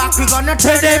 Turn them back, we gonna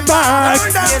turn them back.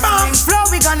 Yes, wing flow,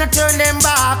 we gonna turn them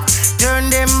back. Turn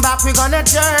them back, we gonna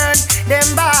turn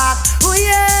them back. Oh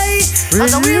yeah.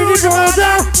 As we rule the world.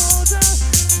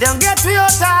 Don't get real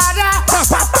tired.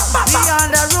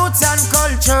 Beyond the roots and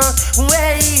culture.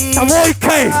 Way. もう一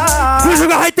回ブジュ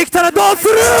が入ってきたらどうす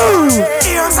る？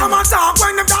 Hear some talk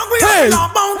when them talk we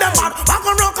don't bound them out. Back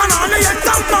on rock and all the head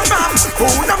top no back. Who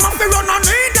them up to run and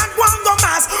need that one go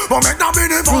mass. But make them be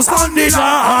the first on the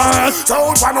last.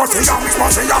 So why not see young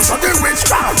must see us on the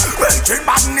witchcraft. Welching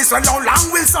badness when how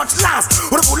long will such last.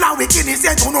 Who the full of wickedness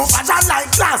yet who know fragile like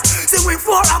glass. See we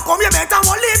four up come you better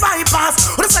only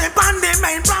bypass. Who the same band the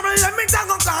main problem let me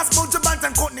talk on class. Bunch of bands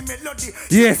and cut the melody.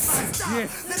 Yes.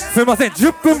 すいません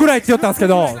10分ぐらいって言ったんですけ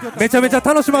どめちゃめちゃ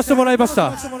楽しませてもらいまし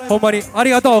た。ほんまにあ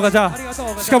りがとうオガちゃん。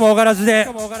しかもオガラジで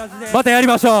またやり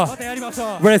ましょう。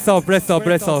ブレスオブレスオブ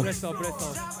レスオブ。い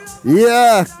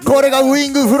やーこれがウイ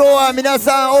ングフロア。皆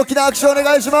さん大きな拍手お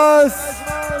願いします。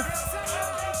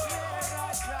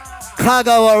香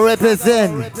川レペゼ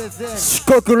ン四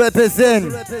国レペゼ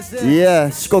ン。い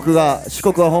や四国は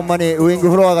ほんまにウイン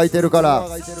グフロアがいてるから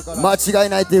間違い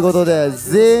ないということで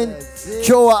全員今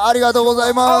日はありがとうござ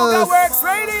います。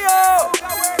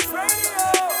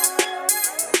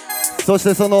そし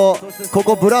てこ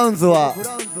こブラウンズは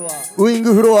ウイン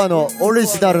グフロアのオリ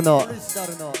ジナルの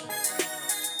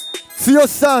剛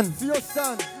さ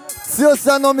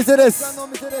んのお店です。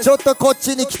ちょっとこっ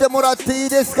ちに来てもらっていい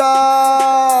です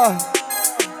か。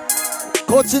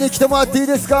こっちに来てもらっていい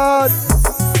ですか。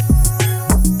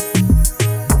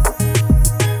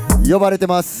呼ばれて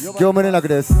ます。業務連絡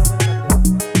です。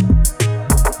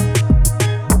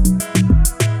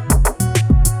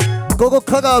ここ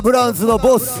香川ブラウンズの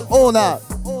ボスオーナ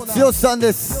ー剛さん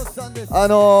です。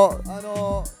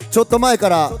ちょっと前か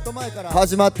ら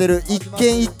始まってる一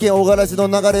軒一軒大柄地の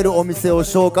流れるお店を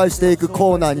紹介していく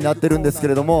コーナーになってるんですけ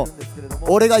れども、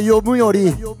俺が呼ぶよ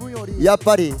りやっ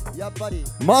ぱり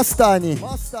マスターに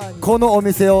このお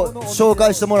店を紹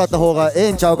介してもらった方がえ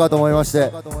えんちゃうかと思いまし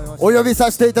てお呼びさ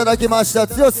せていただきました。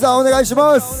剛さんお願いし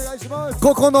ます。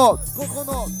ここの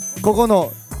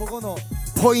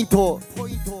ポイントを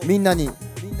みんなに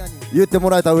言っても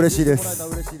らえたら嬉しいです。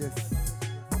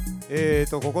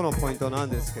ここのポイントなん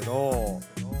ですけど、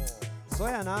そう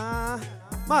やな、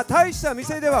まあ大した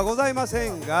店ではございませ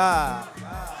んが、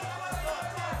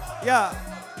いや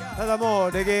ただも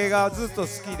うレゲエがずっと好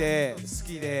きで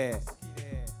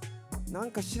な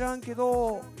んか知らんけ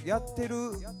ど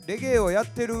レゲエをやっ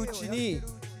てるうちに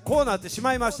こうなってし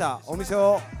まいました。お店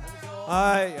を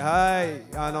や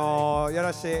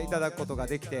らせていただくことが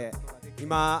できて、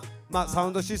今、サウ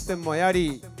ンドシステムもや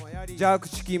りジャーク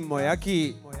チキンも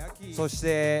焼き、そし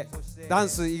てダン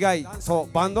ス以外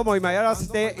バンドも今やらせ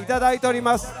ていただいており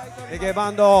ます。レゲエ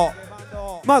バンド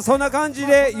そんな感じ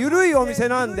でゆるいお店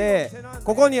なんで、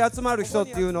ここに集まる人っ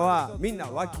ていうのはみんな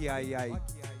和気あいあい、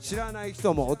知らない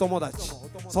人もお友達、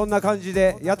そんな感じ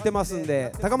でやってますん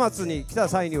で、高松に来た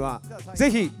際にはぜ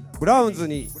ひブラウンズ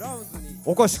に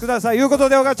お越しください。いうこと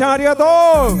でおかちゃんありがと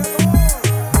う。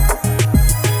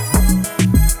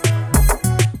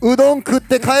うどん食っ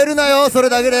て帰るなよ、それ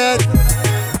だけで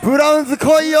ブラウンズ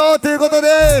来いよということ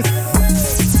で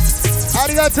す。あ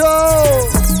りがとう。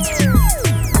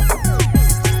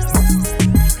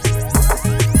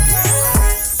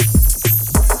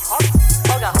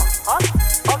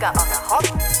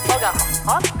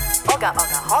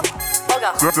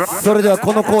それでは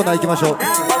このコーナー行きましょう。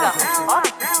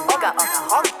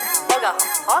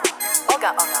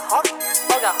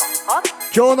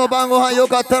今日の晩ご飯よ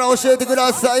かったら教えてく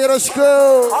ださい。よろしく。う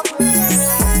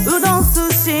どん寿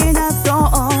司納豆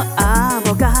ア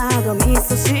ボカド味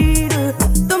噌汁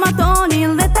トマトに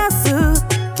レタス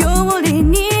今日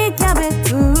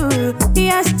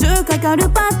カル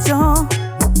パッチョ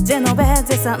ジェノベー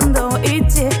ゼサンドイ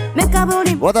ッチメカブ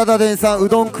リ和田田伝さんう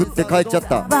どん食って帰っちゃっ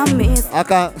た。バンミスあ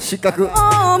かん、失格。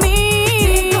オ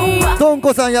ミどん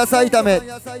こさん野菜炒め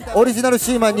オリジナル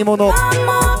シーマン煮物。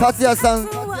達也さん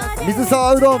水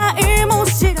沢うどん。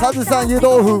カズさん湯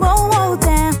豆腐。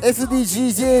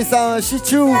SDGJ さんシ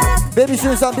チュー。ベビシ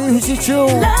ュンさんビーフシチュ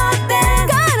ー。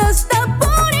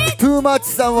トゥーマッチ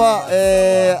さんは、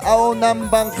青南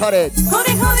蛮カレー。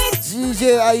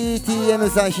GJIETM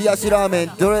さん冷やしラーメ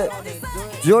ン。ジ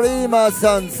ョリーマー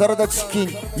さんサラダチキン。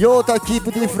ヨータキー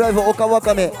プディフライフオカワ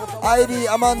カメ。アイリ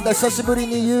ーアマンダ久しぶり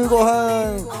に夕ごは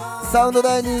ん。サウンド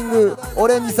ダイニングオ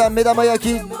レンジさん目玉焼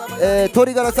き。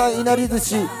鶏ガラさんいなり寿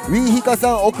司。ウィーヒカ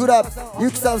さんオクラ。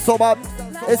ユキさんそば。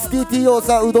SPTO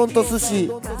さんうどんと寿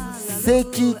司。セ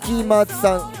キキマツ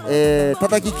さん、た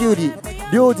たききゅうり。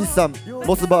りょうじさん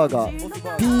モスバーガ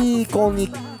ー。ピーコニ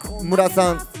村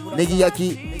さんネギ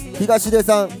焼き。東出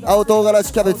さん青唐辛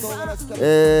子キャベツ。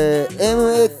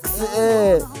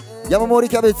MXA 山盛り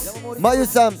キャベツ。まゆ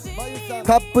さん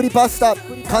たっぷりパスタ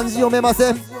漢字読めま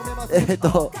せん。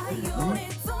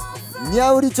に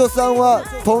ゃうりちょさんは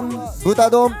豚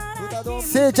丼。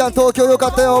せいちゃん東京よか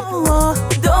ったよ。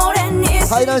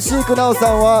ハイランシークなおさ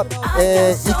んは、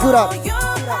いくら。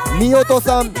みおと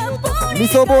さん味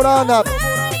噌ボラーナ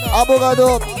アボカ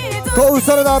ド豆腐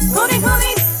サラダ。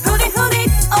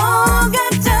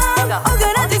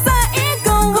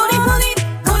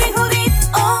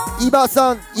イバ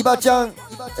さんイバちゃん、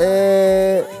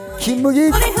金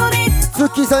麦。ツ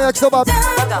ッキーさん焼きそば。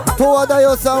十和田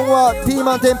よさんはピー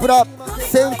マン天ぷら。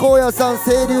千光屋さん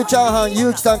清流チャーハン。ゆ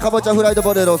うきさんかぼちゃフライド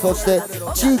ポテト。そして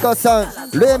ちいかさん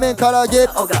冷麺唐揚げ。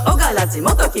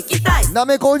な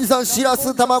めこおじさんしら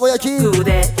す卵焼き。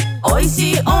おい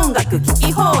しい音楽聴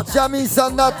き放題。ジャミンさ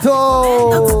ん納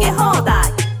豆つけ放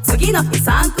題。次の日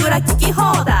サンクラ聴き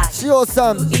放題。塩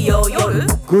さんいよ夜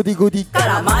グディグディか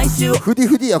ら毎週フディ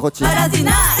フディやこっち。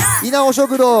稲尾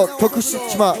食堂徳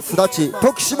島すだち。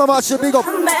徳島マッシュビゴ。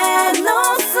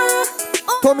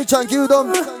とみちゃん牛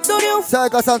丼。さや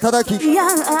かさんたたき。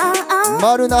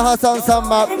丸那覇さんサン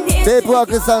マ。ベープワー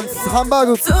クさんハンバー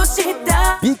グ。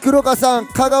ビッグロカさん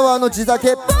香川の地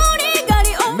酒。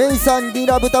メイさんニ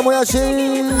ラ豚もやし。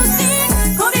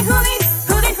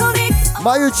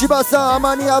まゆ千葉さん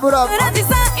甘煮油。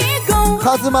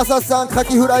カズマサさんカ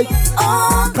キフライ。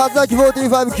カズアキ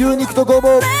45牛肉とご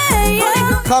ぼう。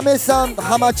亀さん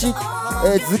ハマチ。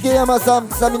漬山さん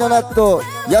スタミナ納豆。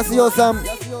やすよさん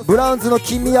ブラウンズの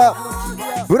金宮。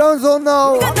ブラウンズ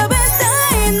女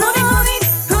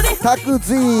タク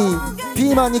ズイ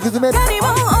ピーマン肉詰め。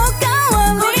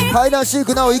ハイランシー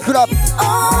クなおいくら。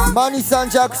マニさん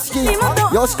ジャックスキー。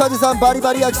吉風さんバリ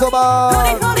バリ焼きそば。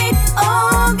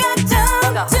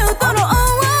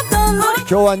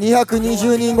今日は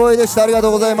220人超えでした。ありがと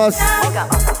うございます。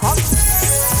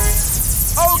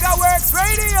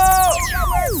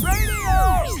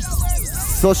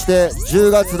そして10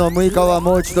月の6日は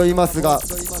もう一度言いますが、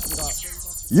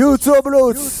ユーツオブル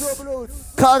ーツ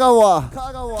香川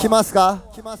来ますか。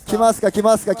来ますか来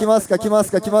ますか来ますか来ま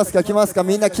すか来ますか来ますか。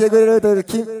みんな来てくれるという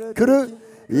来る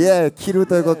いや来る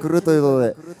ということ来るということ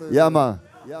で、いやま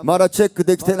だチェック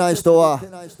できてない人は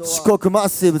四国マッ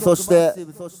シブ、そして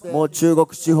もう中国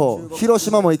地方広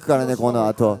島も行くからね。この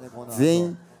後全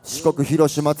員四国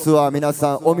広島ツアー、皆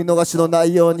さんお見逃しのな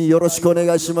いようによろしくお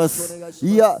願いします。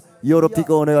いやヨーロピ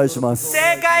コお願いします。世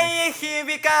界へ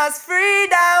響かすフリー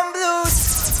ダムブルー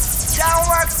ス。ジャン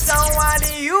ワークさんはthe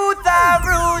youth of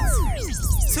roots。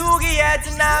次へ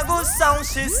つなぐサウンド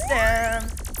システ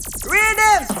ム。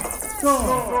Rhythm。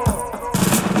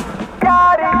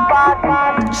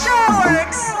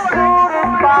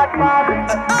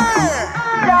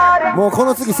もうこ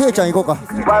の次せいちゃん行こうか。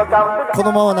こ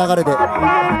のまま流れで。今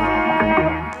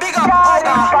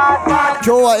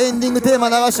日はエンディングテーマ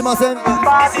流しません。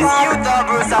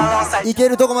いけ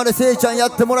るとこまでせいちゃんや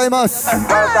ってもらいます。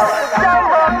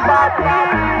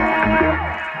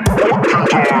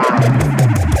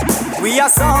We are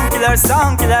song killer,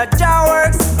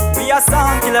 OGAWORKS. We are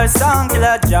song killer,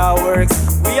 OGAWORKS.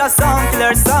 We are song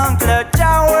killer,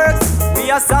 OGAWORKS.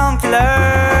 We are song killer.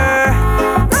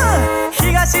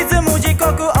 日が沈む時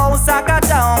刻大阪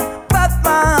タウン。バッ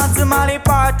マン集まり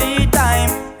パーティータイ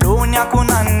ム。老若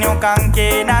男女関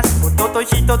係なし。音と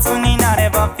一つにな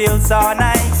れば feel so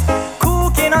nice。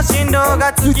空気の振動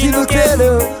が突き抜け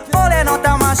る。俺の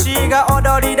魂が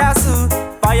踊り出す。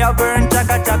Fire burn,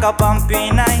 chaka chaka,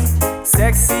 bumpy night.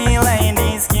 Sexy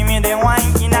ladies, give me the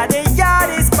wine. Inna the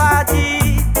yardist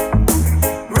party,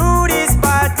 Rudy's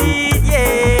party,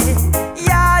 yeah.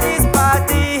 Yardist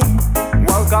party,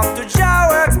 welcome to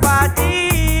OGAWORKS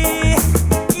party.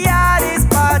 Yardist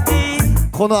party.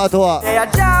 この後は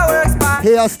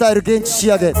ヘアスタイル現地仕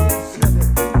上げ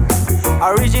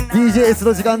DJS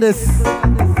の時間です。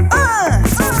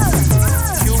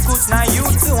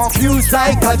9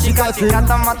歳カチカチ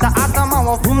固まった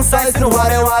頭を粉砕する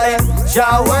我々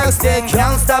JAWORKS で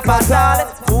Can't Stop Us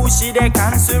風刺で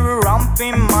関するランピ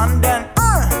ンマンデン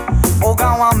小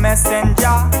川メッセンジ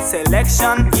ャーセレクシ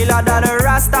ョン苛立る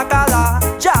ラスタから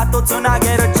ジャーとつなげ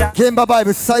るチャン現場バイ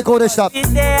ブス最高でした。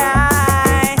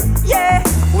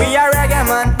We are reggae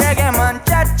man,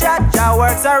 cha cha,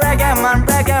 JAWORKS are reggae man,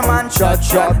 cha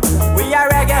cha. We are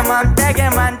reggae man,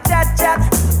 cha cha.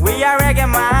 We are reggae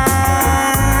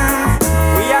man.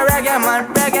 We are reggae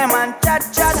man, cha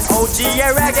cha.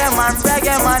 OGA reggae man, cha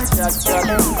cha.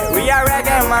 We are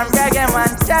reggae man, cha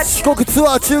cha. 四国ツ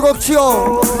アー中国地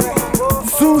方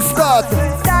Soon start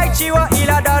大地を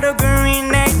彩るグリー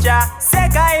ンネイチャー世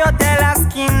界を照らす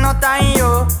金の太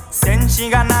陽戦士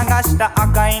が流した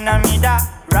赤い涙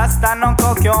ラスタの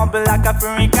故郷ブラックア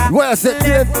フリカ Where's it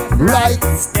left, right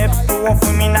ステップを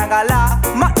踏みながら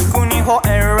マイクに吠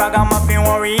えるラガマフィンウ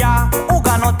ォリアー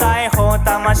丘の大砲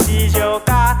魂浄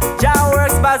化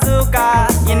JAWORKS バズーカ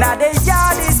In a day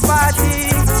yeah this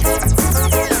party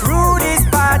Through this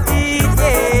party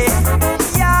yeah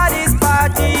Yeah this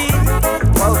party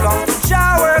Welcome to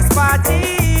JAWORKS party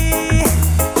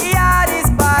Yeah this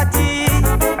party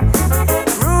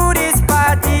Through this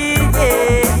party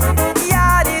yeah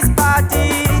Yeah this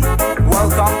party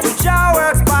Welcome to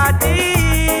JAWORKS party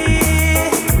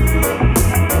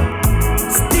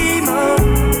Steamer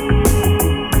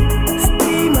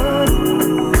Steamer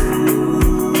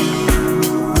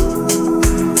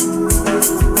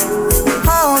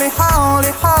Holy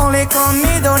holy holy この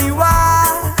緑は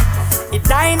偉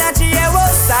大な知恵を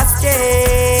授け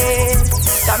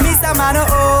神様の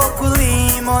贈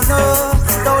り物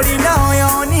鳥の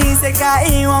ように世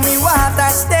界を見渡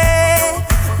して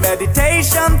メディテー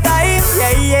ションタイム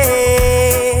Yeah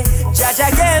yeah Jaja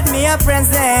gave me a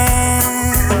present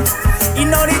祈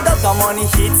りとともに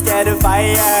火つける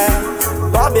Fire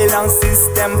Babylon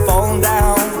system fall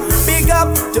down Big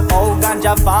up to all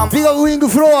ganja farm Big up Wing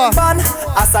Floor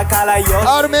朝から夜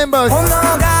All members 炎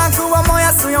が悪を燃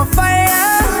やすよ Fire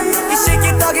意識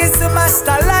研ぎ澄まし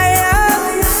た Liar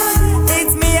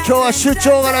It's me 今日は出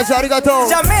張がラジありがとう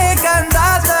Jamaican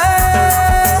daughter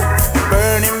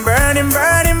Burning burning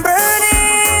burning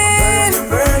burning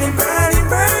Burning burning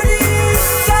burning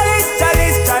Chalice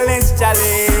chalice chalice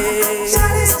chalice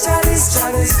Chalice chalice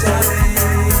chalice chalice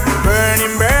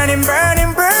Burning burning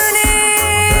burning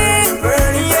burning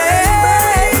Burning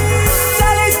yeah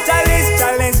Chalice chalice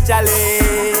chalice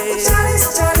chalice Chalice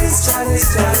chalice chalice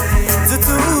chalice 頭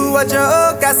痛は浄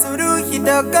化する一呼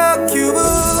吸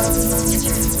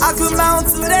悪魔を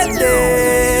連れて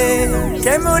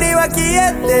煙は消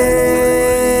えて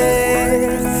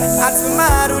集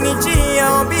まる日曜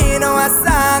日の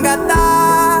朝方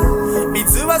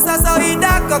水を注いだ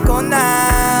ココ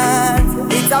ナッ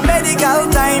ツ It's a medical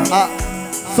time あ、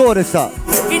そうでした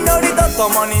祈りとと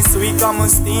もに吸い込む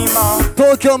スティーマー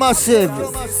東京マッシブ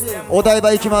お台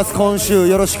場行きます今週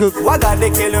よろしく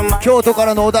京都か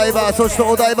らのお台場そして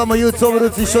お台場もユーツオブル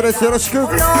ーツ一緒ですよろしく脳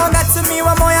が罪を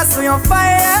燃やすよ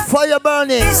Fire ファイアバー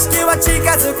ニング意識は近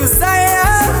づくさ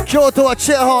や京都は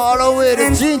チェホンアロンウェ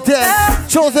ルジンテン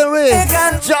チョーゼンリー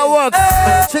JAWORKS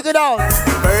Check it out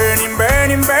Burning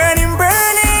burning burning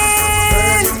burning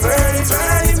Burning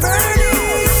burning burning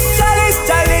Chalice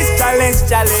chalice chalice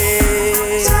chalice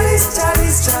Chalice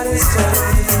chalice chalice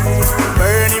chalice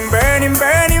Burning burning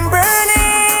burning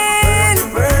burning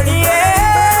Burning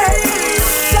yeah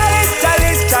Chalice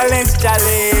chalice chalice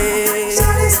chalice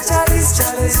Chalice chalice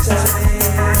chalice chalice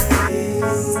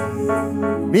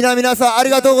皆さんあり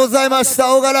がとうございまし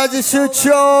たオガラジ出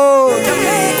張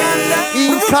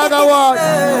in 香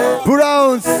川ブラ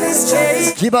ウンズ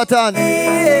ギバタン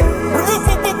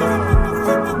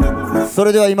そ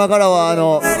れでは今から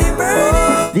は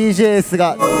DJS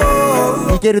が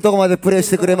行けるとこまでプレイし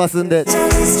てくれますんで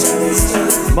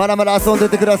まだまだ遊んで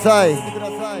てください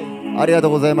ありがと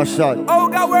うございました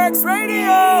OGAWORKS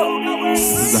Radio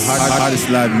The hottest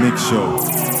live mix show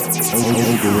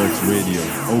OGAWORKS Radio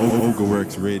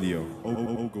OGAWORKS Radio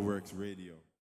OGAWORKS Radio